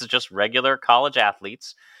cirrhotics, this is just regular college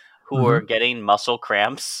athletes who were getting muscle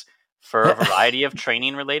cramps for a variety of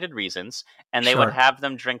training-related reasons, and they would have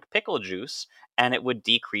them drink pickle juice, and it would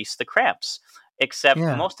decrease the cramps. Except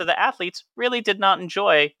most of the athletes really did not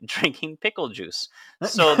enjoy drinking pickle juice.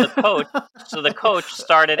 So the coach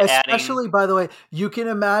started adding. Especially, by the way, you can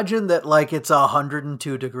imagine that like it's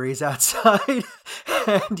 102 degrees outside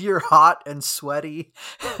and you're hot and sweaty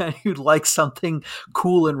and you'd like something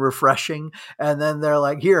cool and refreshing. And then they're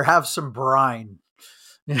like, here, have some brine.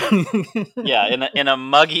 In a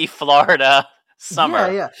muggy Florida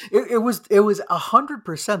Summer. Yeah. It was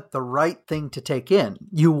 100% the right thing to take in.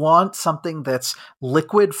 You want something that's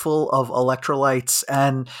liquid, full of electrolytes,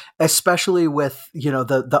 and especially with,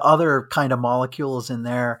 the other kind of molecules in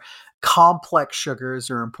there, complex sugars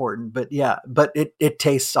are important. But it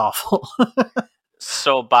tastes awful.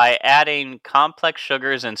 So by adding complex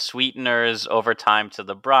sugars and sweeteners over time to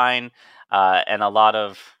the brine, and a lot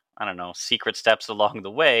of, I don't know, secret steps along the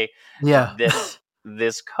way, Yeah.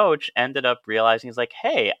 this coach ended up realizing, he's like,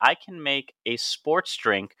 hey, I can make a sports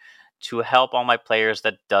drink to help all my players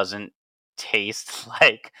that doesn't taste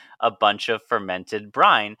like a bunch of fermented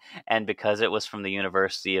brine. And because it was from the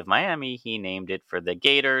University of Miami, he named it for the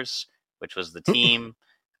Gators, which was the team.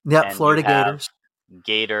 Yeah, And Florida you have Gators.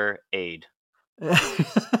 Gatorade.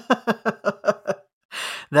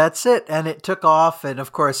 That's it. And it took off. And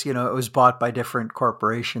of course, it was bought by different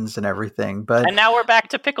corporations and everything. But And now we're back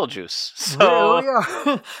to pickle juice. here So we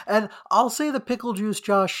are. And I'll say the pickle juice,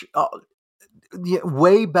 Josh,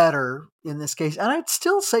 way better in this case. And I'd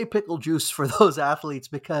still say pickle juice for those athletes,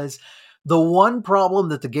 because the one problem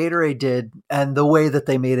that the Gatorade did, and the way that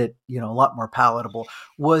they made it, a lot more palatable,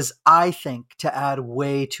 was, I think, to add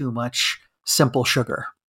way too much simple sugar.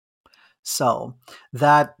 So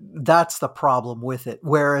that's the problem with it.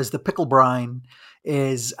 Whereas the pickle brine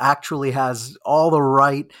actually has all the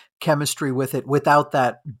right chemistry with it without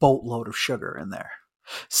that boatload of sugar in there.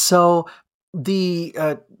 So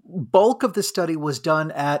the bulk of the study was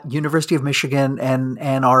done at University of Michigan and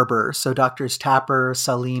Ann Arbor. So Doctors Tapper,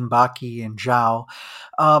 Salim, Baki, and Zhao.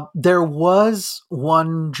 There was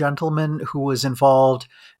one gentleman who was involved,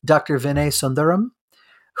 Dr. Vinay Sundaram,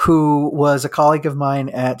 who was a colleague of mine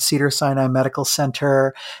at Cedars-Sinai Medical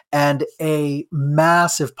Center and a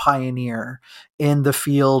massive pioneer in the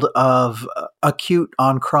field of acute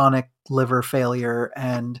on chronic liver failure,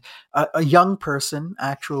 and a young person,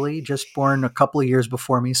 actually, just born a couple of years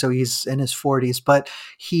before me. So he's in his 40s, but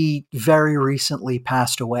he very recently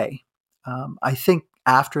passed away. I think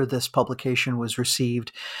after this publication was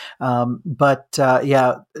received. I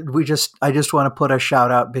just want to put a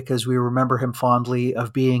shout out, because we remember him fondly,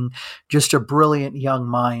 of being just a brilliant young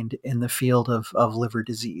mind in the field of liver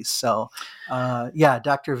disease. So,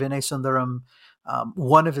 Dr. Vinay Sundaram,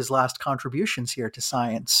 one of his last contributions here to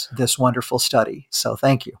science, this wonderful study. So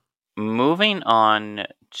thank you. moving on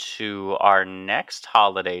to our next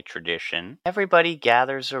holiday tradition, everybody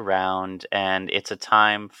gathers around and it's a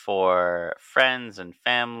time for friends and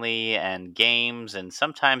family and games, and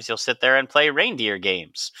sometimes you'll sit there and play reindeer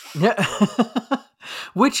games. Yeah.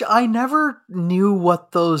 Which I never knew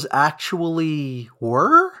what those actually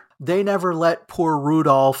were. They never let poor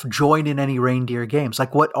Rudolph join in any reindeer games.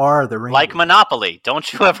 Like, what are the reindeer? Like Monopoly.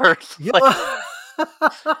 Don't you ever...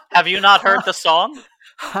 Have you not heard the song?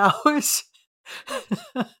 How is...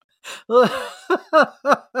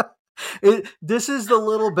 this is the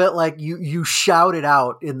little bit like you shout it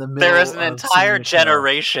out in the middle. There is an entire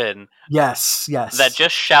generation yes that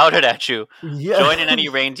just shouted at you, join in any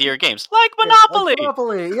reindeer games. Like Monopoly! Like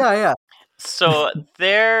Monopoly, yeah. So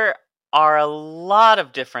there are a lot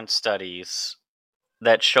of different studies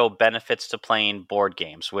that show benefits to playing board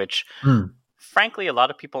games, which... frankly, a lot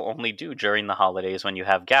of people only do during the holidays when you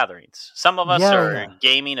have gatherings. Some of us are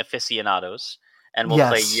gaming aficionados and will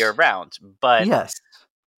play year-round. But a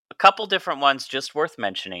couple different ones just worth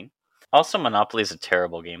mentioning. Also, Monopoly is a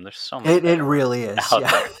terrible game. There's so many. It really is. Out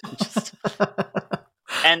there.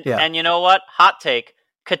 And you know what? Hot take.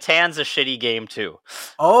 Catan's a shitty game too.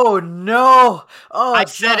 Oh no! Oh, I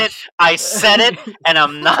said it, and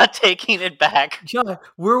I'm not taking it back. John,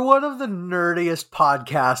 we're one of the nerdiest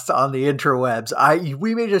podcasts on the interwebs.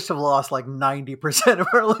 We may just have lost like 90% of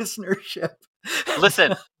our listenership.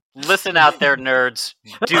 Listen out there, nerds.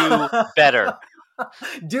 Do better.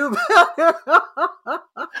 Do better.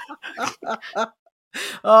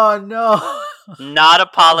 Oh no. Not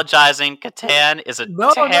apologizing. Catan is a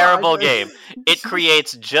terrible game. It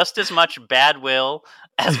creates just as much bad will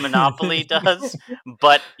as Monopoly does,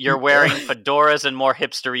 but you're wearing fedoras and more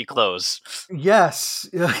hipstery clothes. Yes.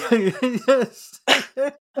 Yes.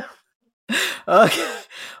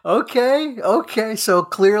 Okay. So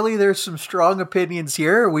clearly there's some strong opinions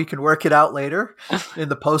here. We can work it out later in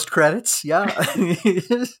the post credits. Yeah.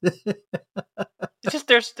 It's just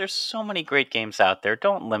there's so many great games out there.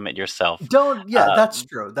 Don't limit yourself. That's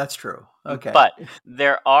true. That's true. Okay. But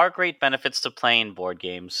there are great benefits to playing board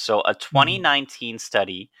games. So a 2019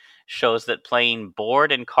 study shows that playing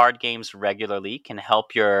board and card games regularly can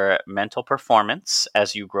help your mental performance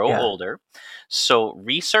as you grow older. So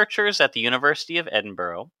researchers at the University of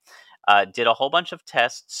Edinburgh did a whole bunch of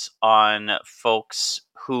tests on folks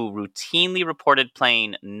who routinely reported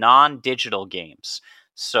playing non-digital games.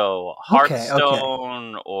 So Okay, okay.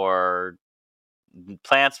 Hearthstone or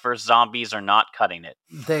Plants vs. Zombies are not cutting it.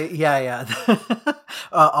 Yeah.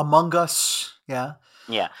 Among Us, yeah.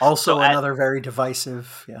 Yeah. So Also another very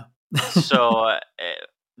divisive, yeah. So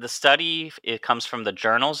the study, it comes from the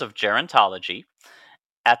Journals of Gerontology.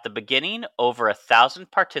 At the beginning, over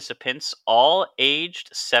 1,000 participants, all aged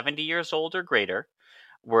 70 years old or greater,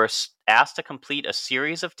 were asked to complete a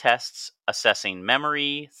series of tests assessing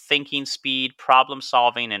memory, thinking speed, problem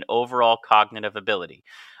solving, and overall cognitive ability.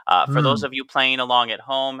 For those Hmm. of you playing along at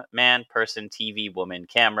home, man, person, TV, woman,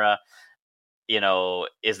 camera,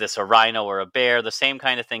 is this a rhino or a bear? The same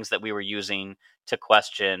kind of things that we were using to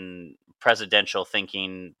question presidential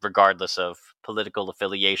thinking, regardless of political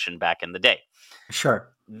affiliation back in the day. Sure.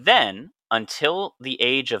 Then, until the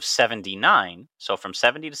age of 79, so from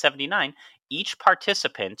 70 to 79, each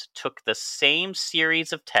participant took the same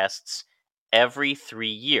series of tests every 3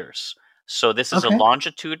 years. So, this is a Okay.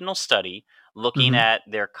 longitudinal study looking Hmm. at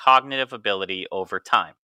their cognitive ability over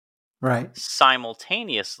time. Right.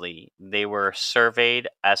 Simultaneously, they were surveyed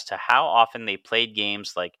as to how often they played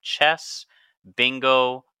games like chess,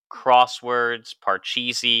 bingo, crosswords,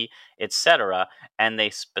 Parcheesi, etc. And they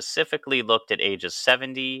specifically looked at ages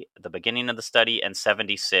 70 at the beginning of the study and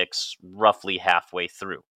 76 roughly halfway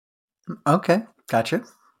through. Okay. Gotcha.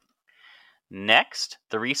 Next,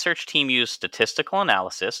 the research team used statistical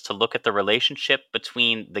analysis to look at the relationship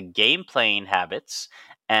between the game playing habits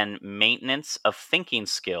and maintenance of thinking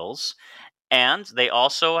skills. And they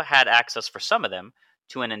also had access, for some of them,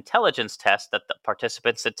 to an intelligence test that the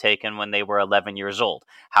participants had taken when they were 11 years old.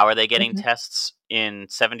 How are they getting Okay. tests in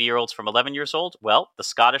 70-year-olds from 11 years old? Well, the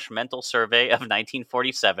Scottish Mental Survey of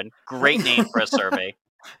 1947. Great name for a survey.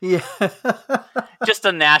 Yeah. Just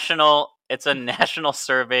it's a national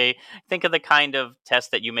survey. Think of the kind of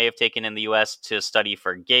test that you may have taken in the US to study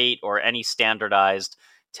for GATE or any standardized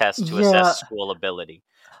test to assess Yeah. school ability.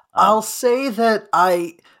 I'll Um, say that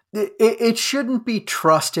it shouldn't be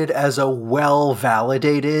trusted as a well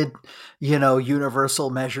validated, universal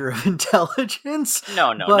measure of intelligence.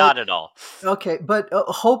 no, But not at all. okay, but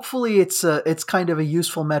hopefully it's kind of a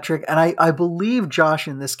useful metric, and I believe Josh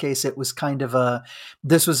in this case it was kind of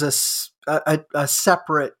this was a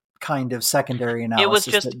separate kind of secondary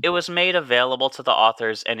analysis that It was made available to the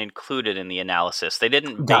authors and included in the analysis. They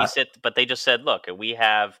didn't got base it, but they just said, look, we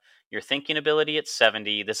have your thinking ability at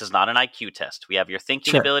 70. This is not an IQ test. We have your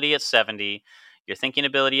thinking sure, ability at 70, your thinking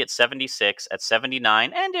ability at 76, at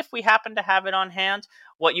 79, and if we happen to have it on hand,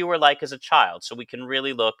 what you were like as a child. So we can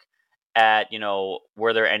really look at,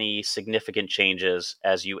 were there any significant changes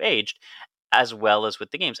as you aged, as well as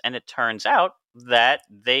with the games. And it turns out that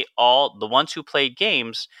the ones who played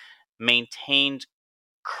games maintained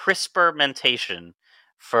crisper mentation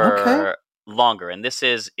okay. for longer. And this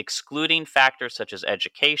is excluding factors such as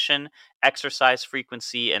education, exercise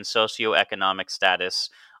frequency, and socioeconomic status,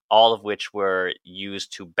 all of which were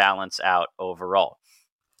used to balance out overall.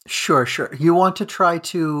 Sure. You want to try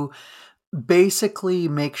to basically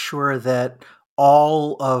make sure that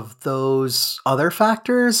all of those other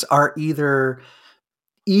factors are either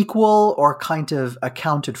equal or kind of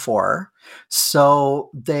accounted for.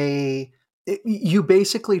 So you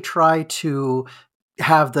basically try to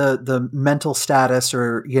have the mental status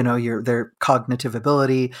or their cognitive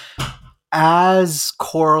ability as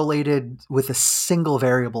correlated with a single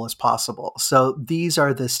variable as possible. So these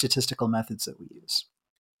are the statistical methods that we use.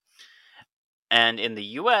 And in the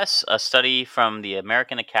US, a study from the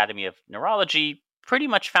American Academy of Neurology pretty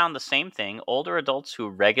much found the same thing. Older adults who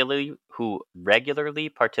regularly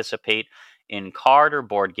participate in card or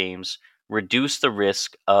board games reduce the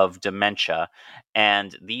risk of dementia.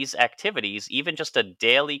 And these activities, even just a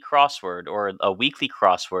daily crossword or a weekly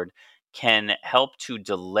crossword, can help to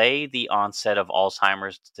delay the onset of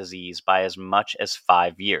Alzheimer's disease by as much as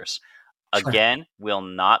 5 years. Sure. Again, will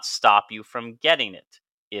not stop you from getting it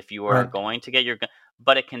if you are Right. going to get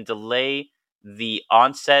but it can delay the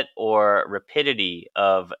onset or rapidity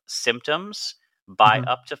of symptoms by Mhm.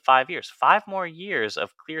 up to 5 years. 5 more years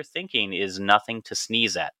of clear thinking is nothing to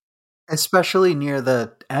sneeze at. Especially near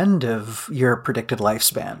the end of your predicted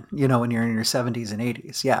lifespan, when you're in your 70s and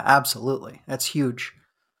 80s. Yeah, absolutely. That's huge.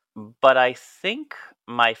 But I think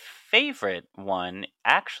my favorite one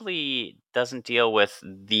actually doesn't deal with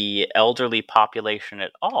the elderly population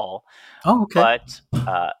at all, Oh, okay. but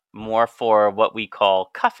more for what we call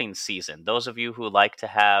cuffing season. Those of you who like to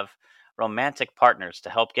have romantic partners to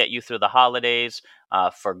help get you through the holidays,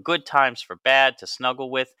 for good times, for bad, to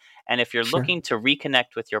snuggle with. And if you're Sure. looking to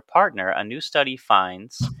reconnect with your partner, a new study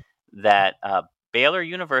finds that Baylor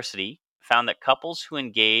University found that couples who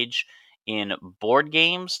engage in board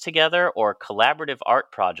games together or collaborative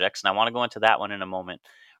art projects, and I want to go into that one in a moment,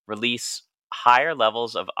 release higher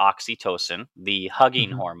levels of oxytocin, the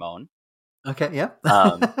hugging Mhm. hormone. Okay, yeah.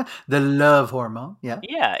 Um, The love hormone, yeah.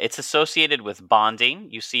 yeah, it's associated with bonding.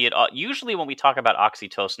 You see it usually when we talk about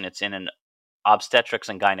oxytocin, it's in an obstetrics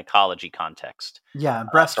and gynecology context. Yeah,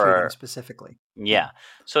 breastfeeding For specifically. Yeah. Yeah,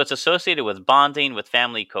 so it's associated with bonding, with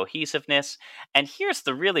family cohesiveness. And here's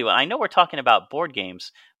the really one. I know we're talking about board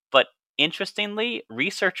games, but interestingly,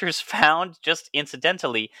 researchers found just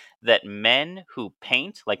incidentally that men who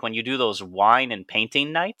paint, like when you do those wine and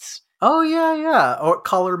painting nights, Oh, yeah, yeah. Or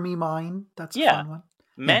Color Me Mine. That's a yeah, fun one.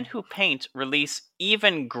 Yeah. men who paint release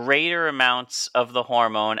even greater amounts of the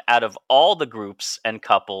hormone out of all the groups and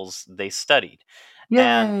couples they studied.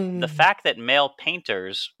 And the Yay. fact that male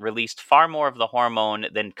painters released far more of the hormone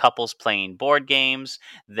than couples playing board games,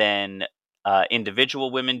 than individual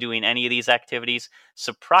women doing any of these activities,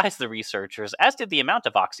 surprised the researchers, as did the amount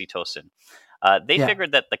of oxytocin. They Yeah,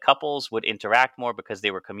 figured that the couples would interact more because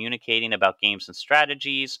they were communicating about games and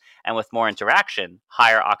strategies, and with more interaction,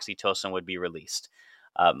 higher oxytocin would be released.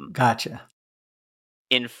 Um, gotcha.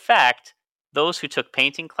 in fact, those who took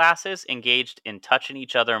painting classes engaged in touching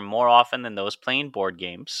each other more often than those playing board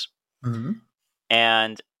games. Mhm.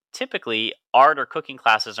 And typically, art or cooking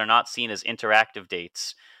classes are not seen as interactive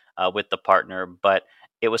dates with the partner, but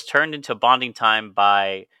it was turned into bonding time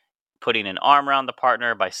by putting an arm around the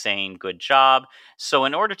partner, by saying good job. So,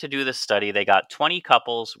 in order to do this study, they got 20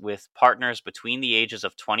 couples with partners between the ages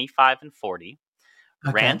of 25 and 40,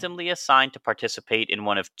 Okay. randomly assigned to participate in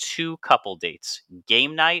one of two couple dates: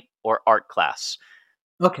 game night or art class.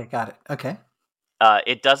 Okay, got it. Okay.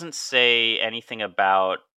 It doesn't say anything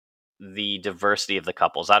about the diversity of the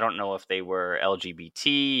couples. I don't know if they were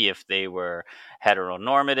LGBT, if they were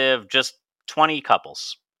heteronormative, just 20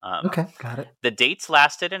 couples. Okay, got it. The dates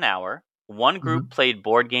lasted an hour. One group Mhm. played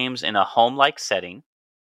board games in a home like setting.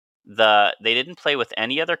 They didn't play with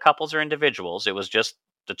any other couples or individuals. It was just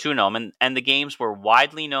the two gnome, and the games were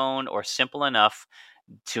widely known or simple enough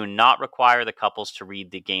to not require the couples to read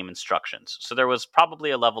the game instructions. So there was probably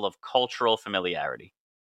a level of cultural familiarity.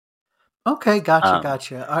 Okay, gotcha, Um,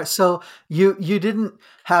 gotcha. All right, so you didn't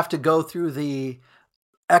have to go through the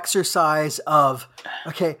exercise of,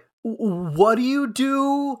 okay, what do you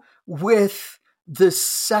do with the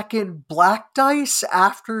second black dice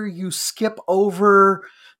after you skip over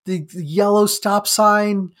the yellow stop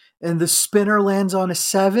sign and the spinner lands on a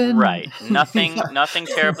 7? right. Nothing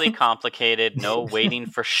terribly complicated. No waiting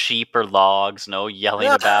for sheep or logs. No yelling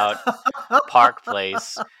about Park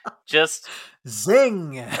Place. Just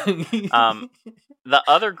Zing. um, the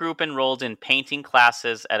other group enrolled in painting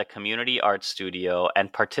classes at a community art studio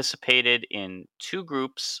and participated in two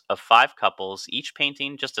groups of five couples, each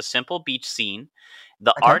painting just a simple beach scene.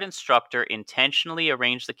 The Okay. art instructor intentionally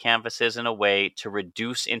arranged the canvases in a way to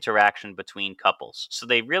reduce interaction between couples. So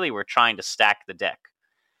they really were trying to stack the deck.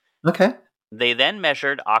 Okay. They then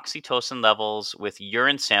measured oxytocin levels with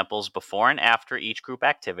urine samples before and after each group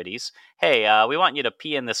activities. Hey, we want you to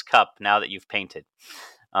pee in this cup now that you've painted.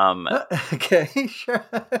 Um, Okay, sure.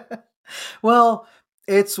 Well,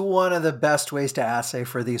 it's one of the best ways to assay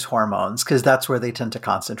for these hormones because that's where they tend to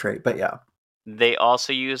concentrate. But yeah. They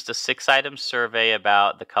also used a 6-item survey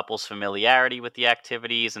about the couple's familiarity with the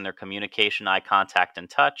activities and their communication, eye contact, and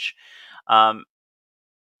touch. Um,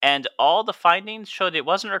 and all the findings showed it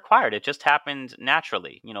wasn't required. It just happened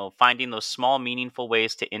naturally. Finding those small, meaningful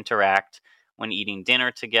ways to interact when eating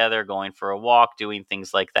dinner together, going for a walk, doing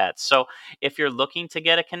things like that. So if you're looking to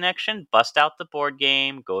get a connection, bust out the board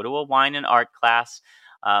game, go to a wine and art class.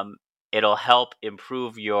 Um, it'll help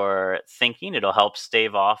improve your thinking. It'll help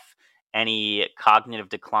stave off any cognitive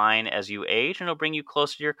decline as you age, and it'll bring you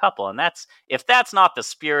closer to your couple. And if that's not the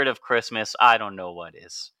spirit of Christmas, I don't know what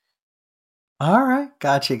is. All right.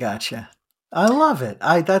 Gotcha. Gotcha. I love it.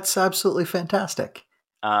 That's absolutely fantastic.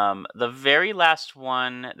 The very last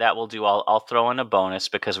one that we'll do, I'll throw in a bonus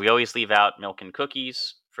because we always leave out milk and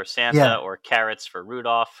cookies for Santa Yeah. or carrots for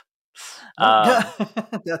Rudolph. Um,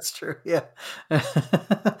 That's true. Yeah.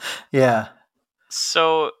 Yeah.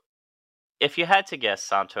 so, if you had to guess,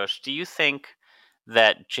 Santosh, do you think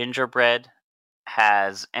that gingerbread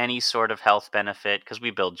has any sort of health benefit? Because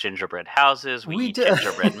we build gingerbread houses, we We eat do.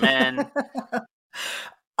 gingerbread men.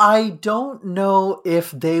 I don't know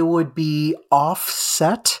if they would be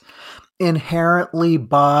offset inherently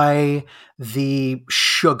by the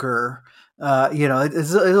sugar.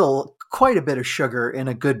 It's quite a bit of sugar in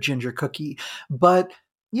a good ginger cookie, but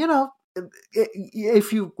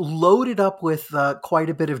if you load it up with quite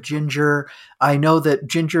a bit of ginger, I know that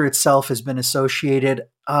ginger itself has been associated,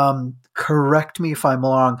 correct me if I'm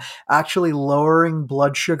wrong, actually lowering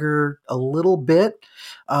blood sugar a little bit.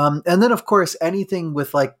 And then, of course, anything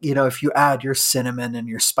with like, if you add your cinnamon and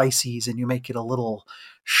your spices and you make it a little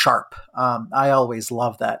sharp. I always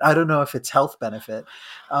love that. I don't know if it's health benefit.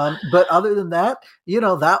 But other than that,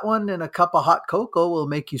 that one and a cup of hot cocoa will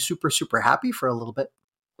make you super, super happy for a little bit.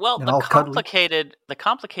 Well, And the all cuddly.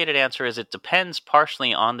 complicated answer is it depends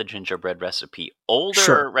partially on the gingerbread recipe. Older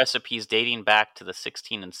Sure. recipes dating back to the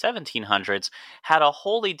 16 and 1700s had a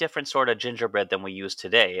wholly different sort of gingerbread than we use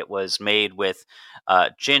today. It was made with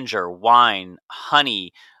ginger, wine,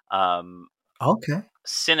 honey, um, Okay.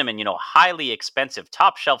 cinnamon, highly expensive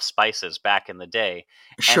top shelf spices back in the day.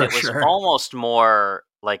 And Sure, it was sure. almost more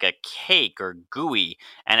like a cake or gooey.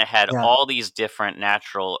 And it had Yeah. all these different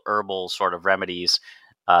natural herbal sort of remedies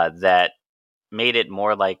that made it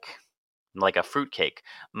more like a fruitcake.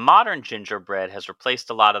 Modern gingerbread has replaced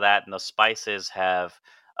a lot of that, and the spices have,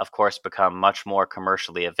 of course, become much more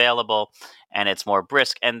commercially available, and it's more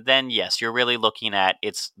brisk. And then, yes, you're really looking at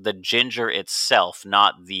it's the ginger itself,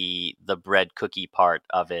 not the bread cookie part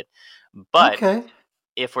of it. But Okay.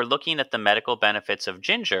 if we're looking at the medical benefits of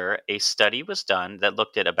ginger, a study was done that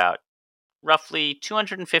looked at about roughly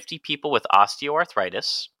 250 people with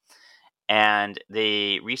osteoarthritis, and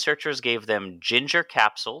the researchers gave them ginger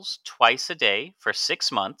capsules twice a day for 6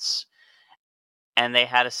 months, and they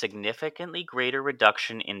had a significantly greater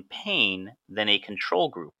reduction in pain than a control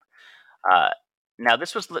group. Uh, Now,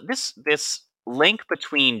 this link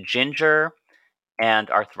between ginger and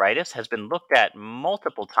arthritis has been looked at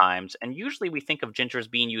multiple times, and usually we think of ginger as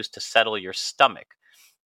being used to settle your stomach,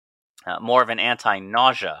 more of an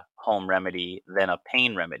anti-nausea home remedy than a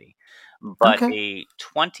pain remedy. But Okay. a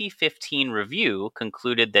 2015 review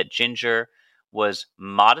concluded that ginger was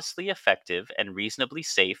modestly effective and reasonably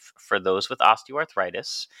safe for those with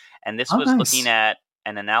osteoarthritis. And this Oh, was looking nice. at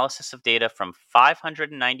an analysis of data from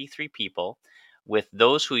 593 people, with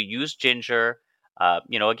those who used ginger,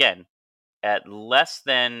 again, at less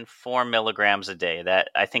than 4 milligrams a day. That,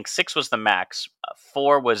 I think, 6 was the max.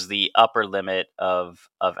 4 was the upper limit of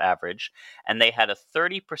average, and they had a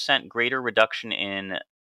 30% greater reduction in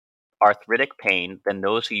arthritic pain than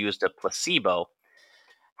those who used a placebo.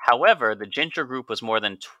 However, the ginger group was more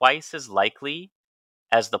than twice as likely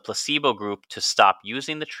as the placebo group to stop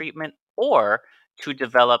using the treatment or to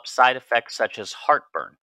develop side effects such as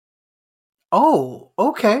heartburn. Oh,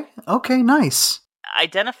 okay. Okay, nice.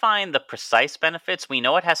 Identifying the precise benefits, we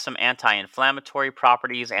know it has some anti-inflammatory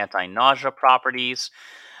properties, anti-nausea properties,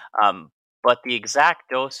 um, but the exact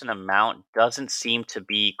dose and amount doesn't seem to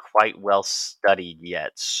be quite well studied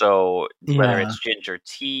yet. So whether Yeah. it's ginger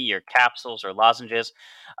tea or capsules or lozenges,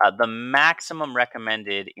 the maximum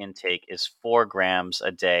recommended intake is 4 grams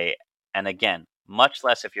a day. And again, much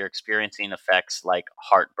less if you're experiencing effects like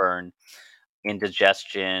heartburn,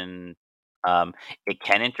 indigestion. Um, it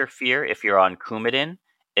can interfere if you're on Coumadin.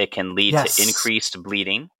 It can lead to Yes. increased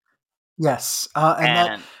bleeding. Yes. And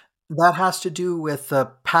that And that has to do with the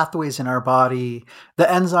pathways in our body, the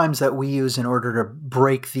enzymes that we use in order to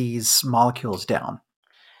break these molecules down.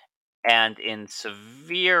 and in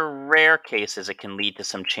severe rare cases, it can lead to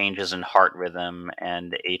some changes in heart rhythm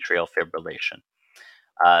and atrial fibrillation.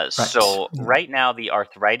 Right. So Yeah. right now, the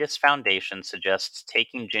Arthritis Foundation suggests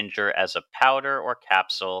taking ginger as a powder or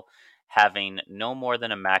capsule, having no more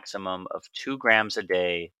than a maximum of 2 grams a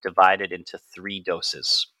day, divided into 3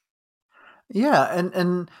 doses. Yeah,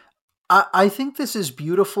 and I think this is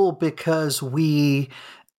beautiful because we've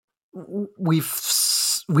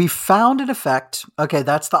found an effect. Okay,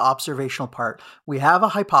 that's the observational part. We have a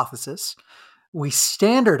hypothesis. We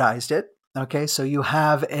standardized it. Okay, so you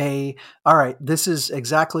have all right, this is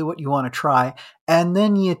exactly what you want to try, and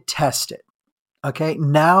then you test it. Okay,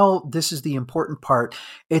 now this is the important part.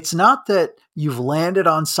 It's not that you've landed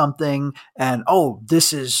on something and, oh,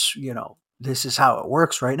 this is how it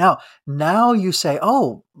works right now. Now you say,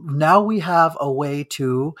 oh, now we have a way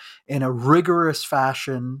to, in a rigorous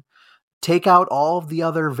fashion, take out all of the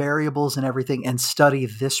other variables and everything and study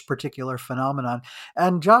this particular phenomenon.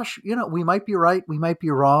 And Josh, we might be right, we might be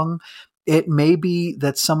wrong. It may be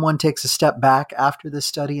that someone takes a step back after this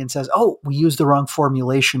study and says, oh, we used the wrong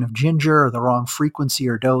formulation of ginger or the wrong frequency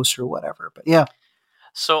or dose or whatever. But yeah,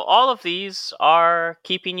 So all of these are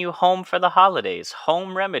keeping you home for the holidays,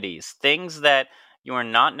 home remedies, things that you are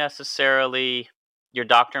not necessarily, your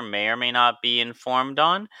doctor may or may not be informed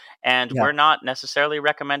on, and yeah, we're not necessarily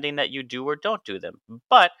recommending that you do or don't do them.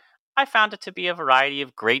 But I found it to be a variety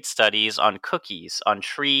of great studies on cookies, on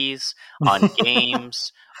trees, on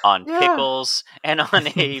games, on Yeah. pickles, and on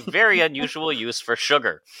a very unusual use for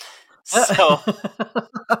sugar. So,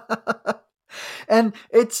 And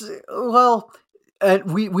it's well,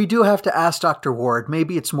 we do have to ask Dr. Ward.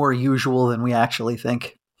 Maybe it's more usual than we actually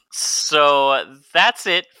think. so that's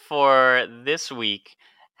it for this week.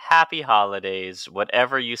 Happy holidays,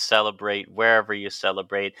 whatever you celebrate, wherever you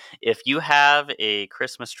celebrate. If you have a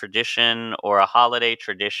Christmas tradition or a holiday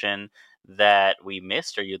tradition that we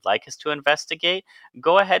missed or you'd like us to investigate,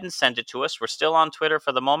 go ahead and send it to us. We're still on Twitter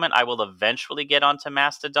for the moment. I will eventually get onto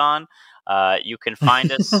Mastodon. You can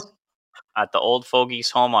find us at the Old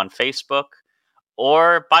Fogies Home on Facebook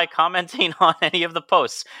or by commenting on any of the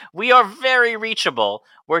posts. We are very reachable.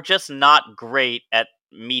 We're just not great at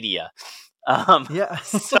media. Yeah.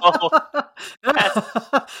 So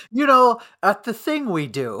at the thing we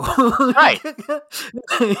do. Right.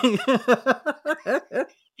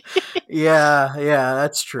 Yeah,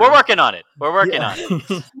 that's true. We're working on it.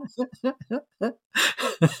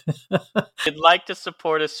 If you'd like to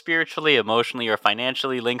support us spiritually, emotionally, or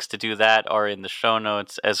financially, links to do that are in the show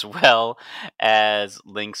notes, as well as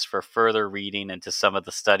links for further reading into some of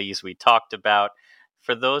the studies we talked about.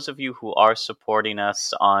 For those of you who are supporting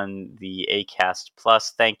us on the Acast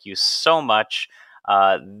Plus, thank you so much.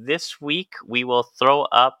 This week, we will throw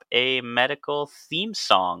up a medical theme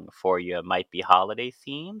song for you. It might be holiday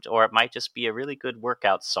themed, or it might just be a really good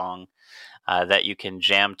workout song that you can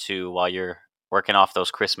jam to while you're working off those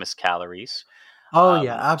Christmas calories. Oh,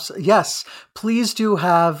 yeah, absolutely. Yes, please do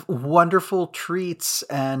have wonderful treats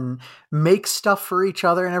and make stuff for each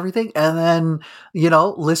other and everything. And then,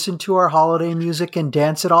 listen to our holiday music and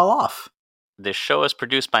dance it all off. This show is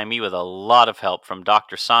produced by me with a lot of help from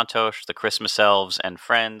Dr. Santosh, the Christmas Elves, and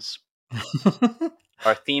friends.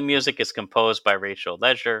 Our theme music is composed by Rachel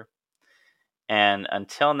Ledger. And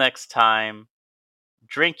until next time,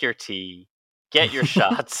 drink your tea, get your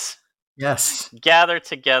shots. Yes. Gather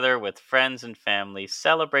together with friends and family,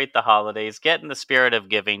 celebrate the holidays, get in the spirit of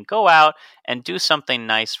giving, go out and do something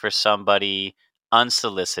nice for somebody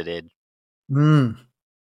unsolicited. Mm.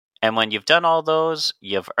 And when you've done all those,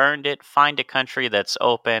 you've earned it. Find a country that's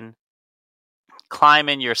open, climb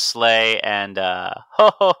in your sleigh, and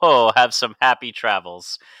have some happy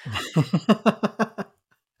travels.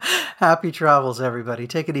 Happy travels, everybody.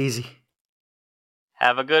 Take it easy.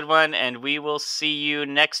 Have a good one, and we will see you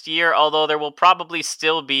next year, although there will probably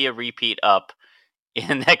still be a repeat up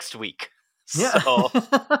in next week. Yeah. So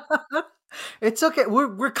it's okay.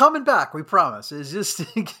 We're coming back, we promise. It's just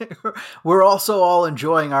we're also all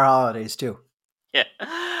enjoying our holidays too. Yeah.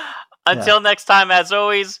 Until next time, as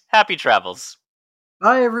always, happy travels.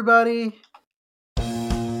 Bye, everybody.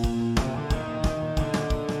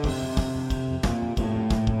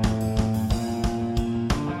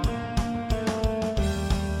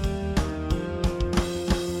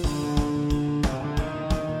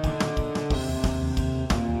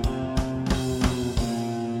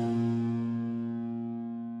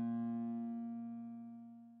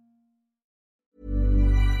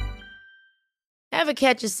 Ever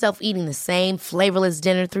catch yourself eating the same flavorless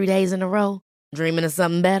dinner 3 days in a row? Dreaming of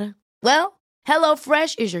something better? Well,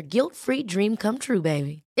 HelloFresh is your guilt-free dream come true,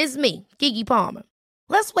 baby. It's me, Keke Palmer.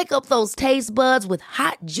 Let's wake up those taste buds with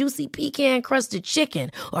hot, juicy pecan-crusted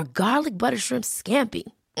chicken or garlic butter shrimp scampi.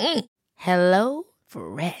 Hello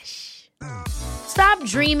Fresh. Stop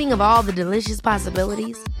dreaming of all the delicious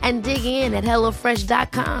possibilities and dig in at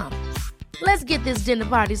HelloFresh.com. Let's get this dinner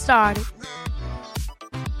party started.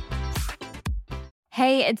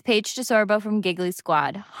 Hey, it's Paige DeSorbo from Giggly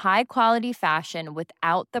Squad. High quality fashion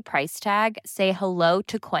without the price tag. Say hello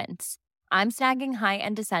to Quince. I'm snagging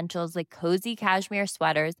high-end essentials like cozy cashmere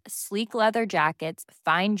sweaters, sleek leather jackets,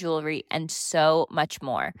 fine jewelry, and so much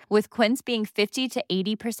more. With Quince being 50 to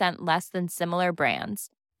 80% less than similar brands.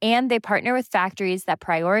 And they partner with factories that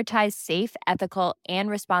prioritize safe, ethical, and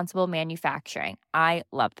responsible manufacturing. I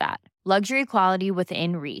love that. Luxury quality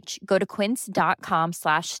within reach. Go to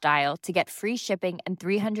quince.com/style to get free shipping and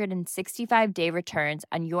 365-day returns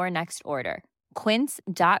on your next order.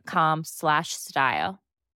 Quince.com/style.